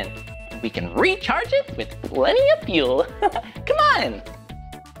station. We can recharge it with plenty of fuel. Come on.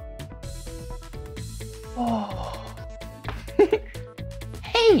 Oh.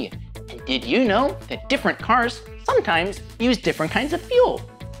 Hey, and did you know that different cars sometimes use different kinds of fuel?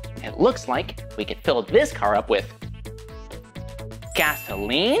 It looks like we could fill this car up with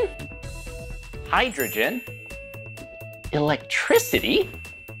gasoline, hydrogen, electricity,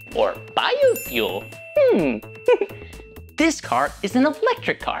 or biofuel. This car is an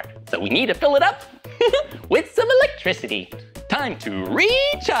electric car, so we need to fill it up with some electricity. Time to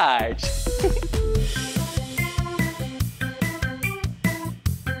recharge.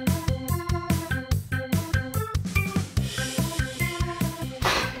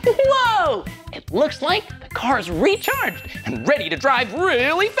 Whoa! It looks like the car is recharged and ready to drive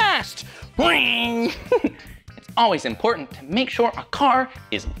really fast. It's always important to make sure a car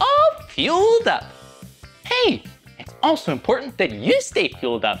is all fueled up. Hey, it's also important that you stay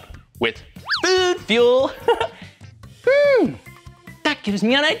fueled up with food fuel. That gives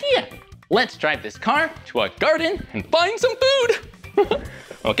me an idea. Let's drive this car to a garden and find some food.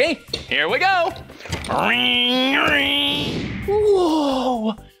 Okay, here we go.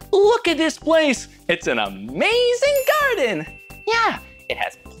 Whoa, look at this place. It's an amazing garden. Yeah, it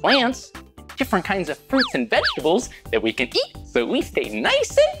has plants, different kinds of fruits and vegetables that we can eat so we stay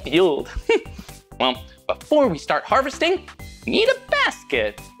nice and fueled. Well, before we start harvesting, we need a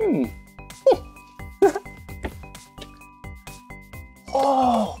basket.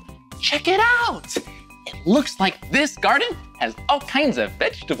 Oh, check it out. It looks like this garden has all kinds of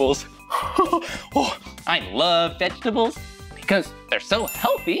vegetables. Oh, I love vegetables because they're so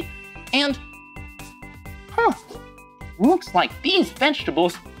healthy. And, looks like these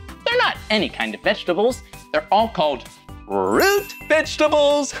vegetables, they're not any kind of vegetables. They're all called root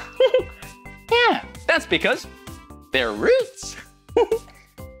vegetables. Yeah, that's because they're roots.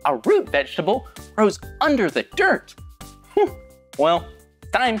 A root vegetable grows under the dirt. Well,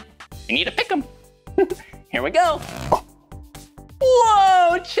 it's time. We need to pick them. Here we go.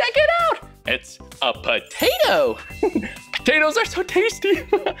 Whoa, check it out. It's a potato. Potatoes are so tasty.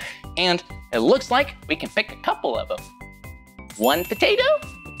 And it looks like we can pick a couple of them. 1 potato,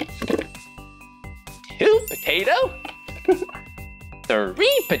 2 potato,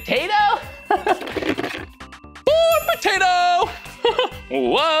 3 potato, 4 potato.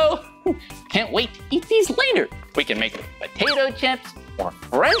 Whoa, can't wait to eat these later. We can make potato chips, or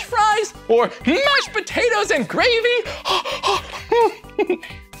French fries, or mashed potatoes and gravy.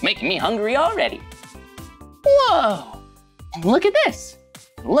 Making me hungry already. Whoa, and look at this.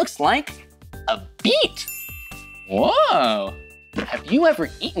 It looks like a beet. Whoa, have you ever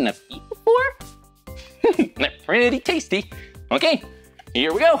eaten a beet before? They're pretty tasty. Okay,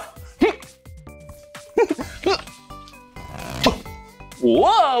 here we go.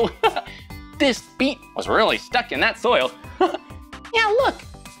 Whoa, this beet was really stuck in that soil. Yeah, look,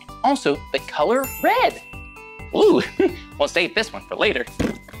 also the color red. Ooh, we'll save this one for later.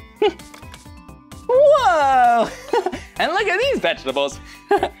 Whoa, and look at these vegetables.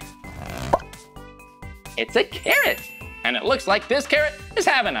 It's a carrot, and it looks like this carrot is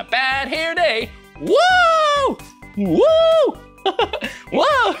having a bad hair day. Whoa, whoa,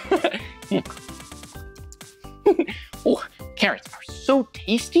 whoa. Oh, carrots are so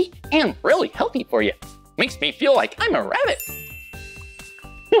tasty and really healthy for you. Makes me feel like I'm a rabbit.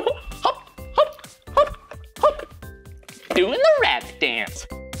 Hop, hop, hop, hop. Doing the rabbit dance.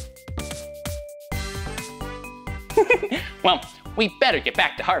 Well, we better get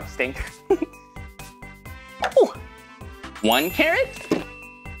back to harvesting. Ooh. 1 carrot,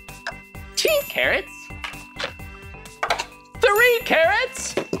 2 carrots, 3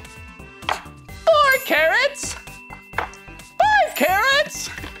 carrots, 4 carrots, 5 carrots,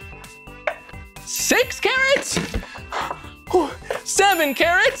 6 carrots, 7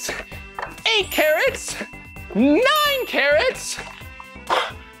 carrots, 8 carrots, 9 carrots,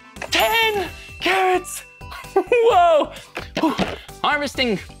 10 carrots. Whoa!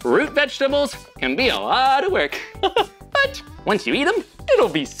 Harvesting root vegetables can be a lot of work, but once you eat them, it'll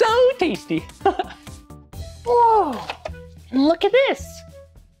be so tasty. Whoa, and look at this.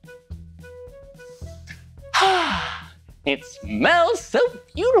 It smells so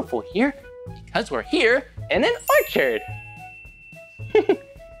beautiful here because we're here in an orchard.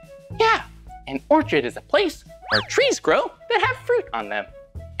 Yeah, an orchard is a place where trees grow that have fruit on them.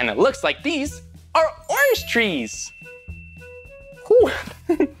 And it looks like these are orange trees. Whew.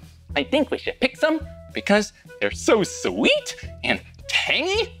 I think we should pick some because they're so sweet and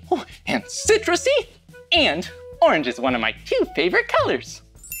tangy and citrusy. And orange is one of my 2 favorite colors,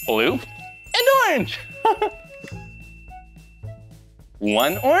 blue and orange.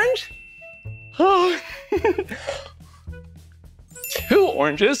 1 orange. 2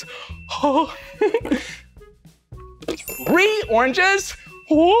 oranges. 3 oranges.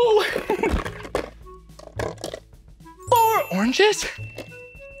 4 oranges.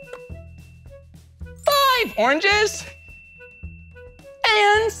 5 oranges.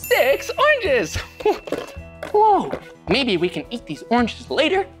 And 6 oranges. Whoa, maybe we can eat these oranges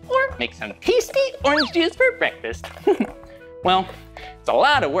later or make some tasty orange juice for breakfast. Well, it's a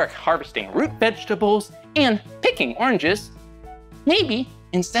lot of work harvesting root vegetables and picking oranges. Maybe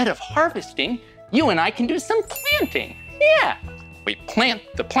instead of harvesting, you and I can do some planting. Yeah, we plant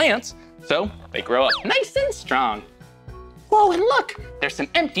the plants so they grow up nice and strong. Whoa, and look, there's some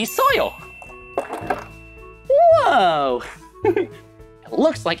empty soil. Whoa, it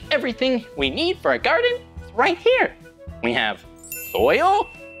looks like everything we need for a garden is right here. We have soil,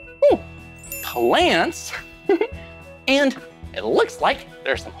 plants, and it looks like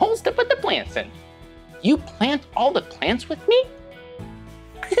there's some holes to put the plants in. You plant all the plants with me?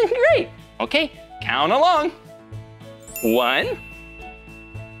 Great, okay, count along. 1,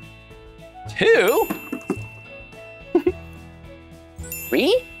 2,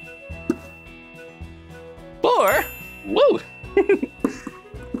 3, 4, woo,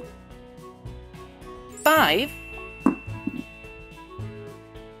 5,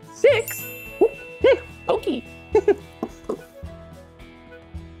 6, pokey,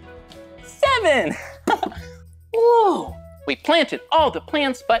 7. Whoa, we planted all the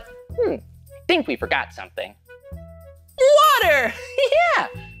plants, but I think we forgot something. Water! Yeah!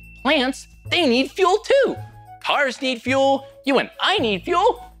 Plants, they need fuel too. Cars need fuel, you and I need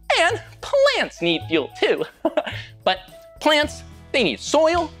fuel, and plants need fuel too. But plants, they need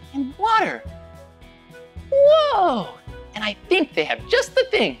soil and water. Whoa! And I think they have just the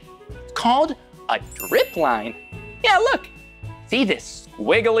thing. It's called a drip line. Yeah, look. See this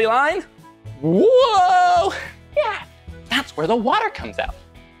squiggly line? Whoa! Yeah, that's where the water comes out.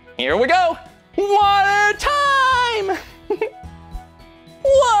 Here we go. Water time!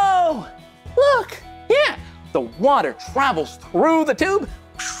 Whoa! Look, yeah, the water travels through the tube,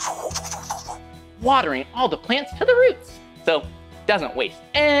 watering all the plants to the roots, so it doesn't waste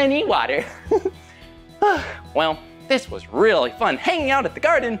any water. Well, this was really fun hanging out at the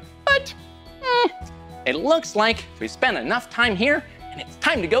garden, but it looks like we spent enough time here and it's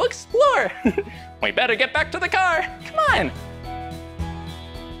time to go explore. We better get back to the car. Come on.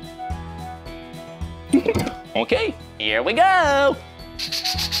 Okay, here we go.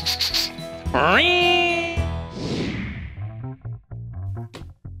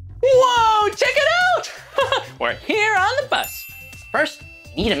 Whoa, check it out. We're here on the bus. First,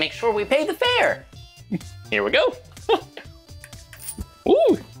 we need to make sure we pay the fare. Here we go.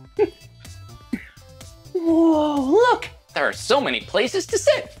 Ooh. Whoa, look, there are so many places to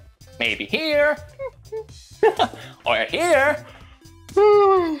sit. Maybe here, or here,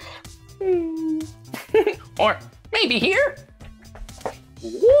 or maybe here.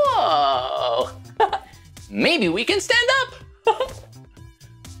 Whoa, maybe we can stand up.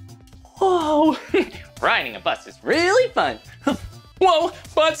 Whoa, riding a bus is really fun. Whoa,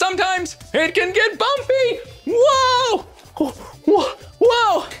 but sometimes it can get bumpy. Whoa, whoa,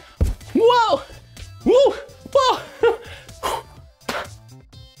 whoa, whoa, whoa, whoa.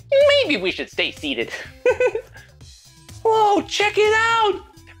 Maybe we should stay seated. Whoa, check it out.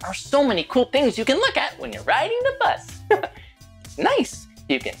 There are so many cool things you can look at when you're riding the bus. It's nice.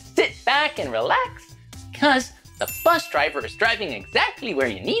 You can sit back and relax because the bus driver is driving exactly where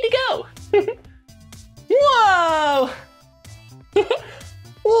you need to go. Whoa!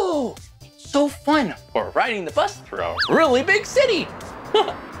 Whoa, it's so fun. We're riding the bus through a really big city.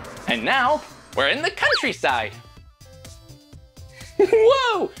 And now we're in the countryside.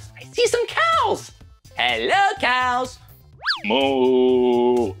 Whoa, I see some cows. Hello, cows.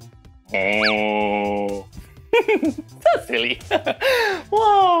 Moo. Moo. So silly.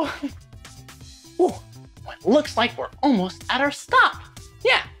 Whoa. Whoa. Well, it looks like we're almost at our stop.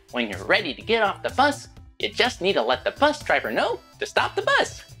 Yeah, when you're ready to get off the bus, you just need to let the bus driver know to stop the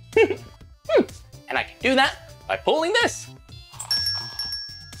bus. And I can do that by pulling this.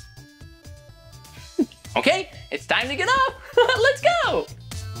 Okay, it's time to get off. Let's go.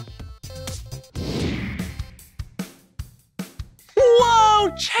 Whoa,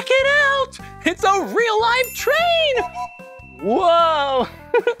 check it out. It's a real live train. Whoa.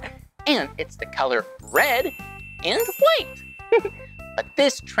 And it's the color red and white. But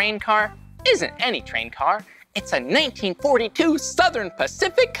this train car isn't any train car. It's a 1942 Southern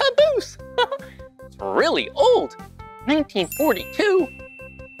Pacific caboose. It's really old. 1942.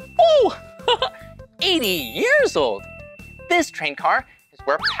 Whoa, 80 years old. This train car is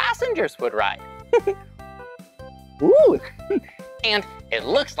where passengers would ride. Ooh. And it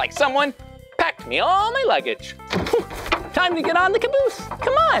looks like someone packed me all my luggage. Time to get on the caboose.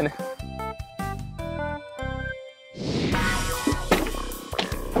 Come on.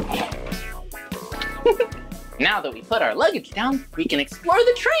 Now that we put our luggage down, we can explore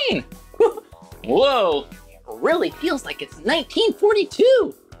the train. Whoa, it really feels like it's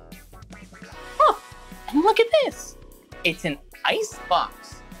 1942. Huh, and look at this. It's an ice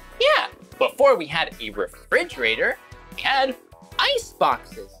box. Yeah, before we had a refrigerator, we had ice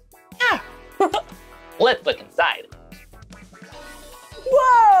boxes. Yeah. Let's look inside.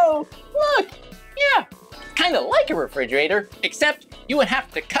 Whoa, look. Yeah, it's kind of like a refrigerator, except you would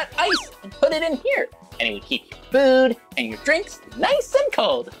have to cut ice and put it in here. And it would keep your food and your drinks nice and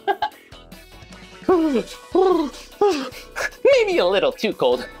cold. Maybe a little too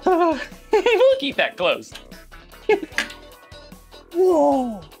cold. We'll keep that closed.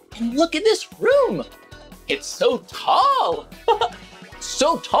 Whoa, and look at this room. It's so tall.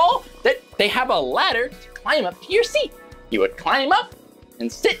 So tall that they have a ladder to climb up to your seat. You would climb up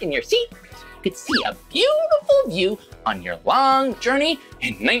and sit in your seat so you could see a beautiful view on your long journey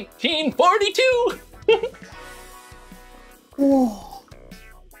in 1942. Whoa.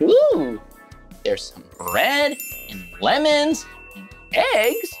 Ooh, there's some bread and lemons and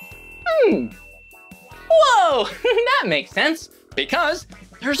eggs. Whoa, that makes sense because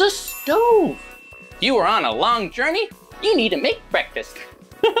there's a stove. If you are on a long journey, you need to make breakfast.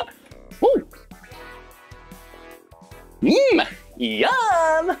 Ooh.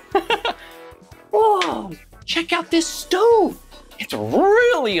 Yum. Whoa, check out this stove. It's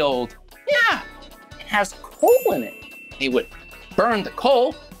really old. Yeah. Has coal in it. They would burn the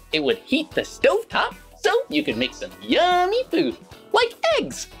coal, it would heat the stovetop, so you could make some yummy food, like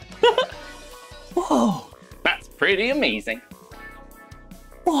eggs. Whoa, that's pretty amazing.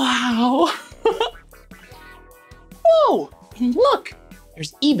 Wow. Whoa, and look,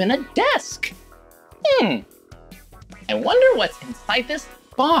 there's even a desk. I wonder what's inside this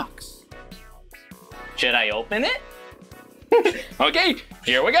box. Should I open it? Okay,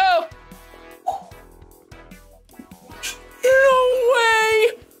 here we go. No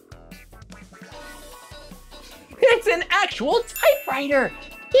way! It's an actual typewriter.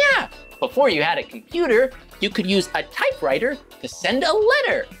 Yeah, before you had a computer, you could use a typewriter to send a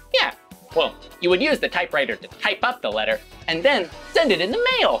letter. Yeah, well, you would use the typewriter to type up the letter and then send it in the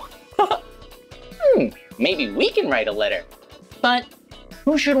mail. Maybe we can write a letter, but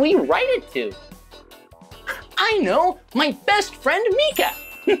who should we write it to? I know, my best friend Mika.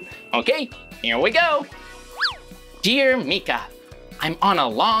 Okay, here we go. Dear Mika, I'm on a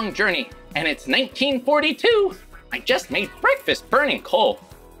long journey and it's 1942. I just made breakfast burning coal.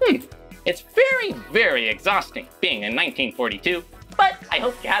 It's very, very exhausting being in 1942, but I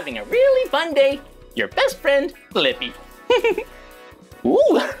hope you're having a really fun day. Your best friend, Blippi.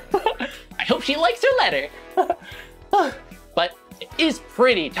 Ooh, I hope she likes her letter. But it is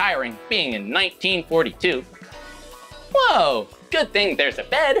pretty tiring being in 1942. Whoa, good thing there's a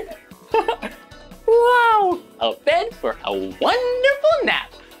bed. Wow, a bed for a wonderful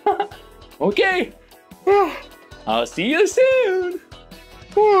nap. Okay, I'll see you soon.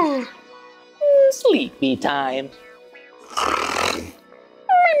 Sleepy time.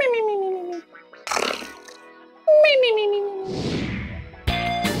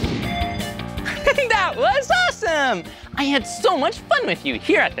 That was awesome! I had so much fun with you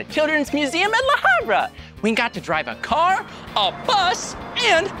here at the Children's Museum at La Havre. We got to drive a car, a bus,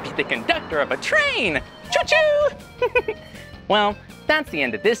 and be the conductor of a train. Choo-choo! Well, that's the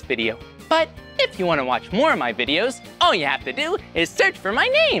end of this video. But if you want to watch more of my videos, all you have to do is search for my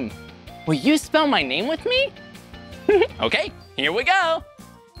name. Will you spell my name with me? Okay, here we go.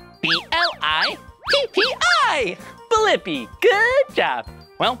 B-L-I-P-P-I. Blippi, good job.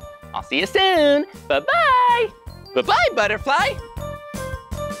 Well, I'll see you soon. Bye-bye. Bye-bye, butterfly.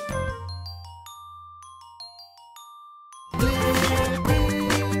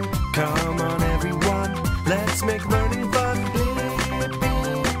 Come on everyone, Let's make the